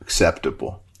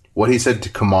acceptable. What he said to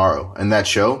Kamaru in that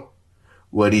show,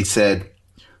 what he said,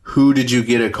 who did you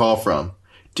get a call from?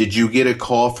 Did you get a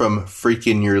call from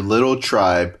freaking your little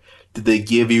tribe? Did they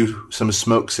give you some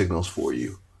smoke signals for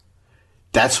you?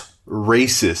 That's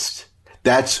racist.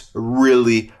 That's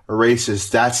really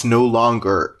racist. That's no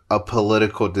longer a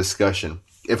political discussion.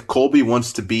 If Colby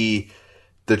wants to be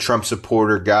the Trump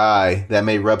supporter guy, that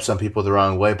may rub some people the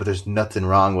wrong way, but there's nothing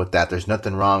wrong with that. There's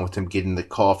nothing wrong with him getting the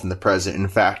call from the president. In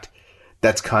fact,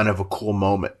 that's kind of a cool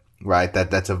moment, right?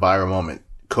 That's a viral moment.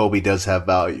 Colby does have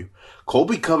value.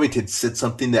 Colby Covington said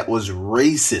something that was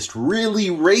racist, really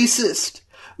racist.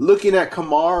 Looking at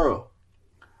Kamaru,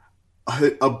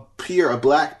 a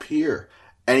black peer,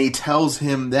 and he tells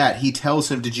him that. He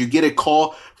tells him, did you get a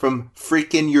call from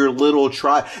freaking your little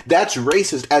tribe? That's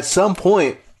racist. At some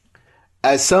point,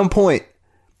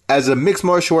 as a mixed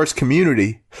martial arts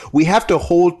community, we have to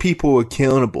hold people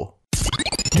accountable.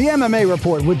 The MMA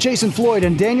Report with Jason Floyd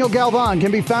and Daniel Galvan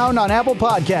can be found on Apple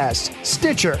Podcasts,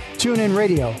 Stitcher, TuneIn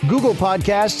Radio, Google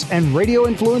Podcasts, and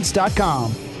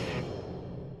RadioInfluence.com.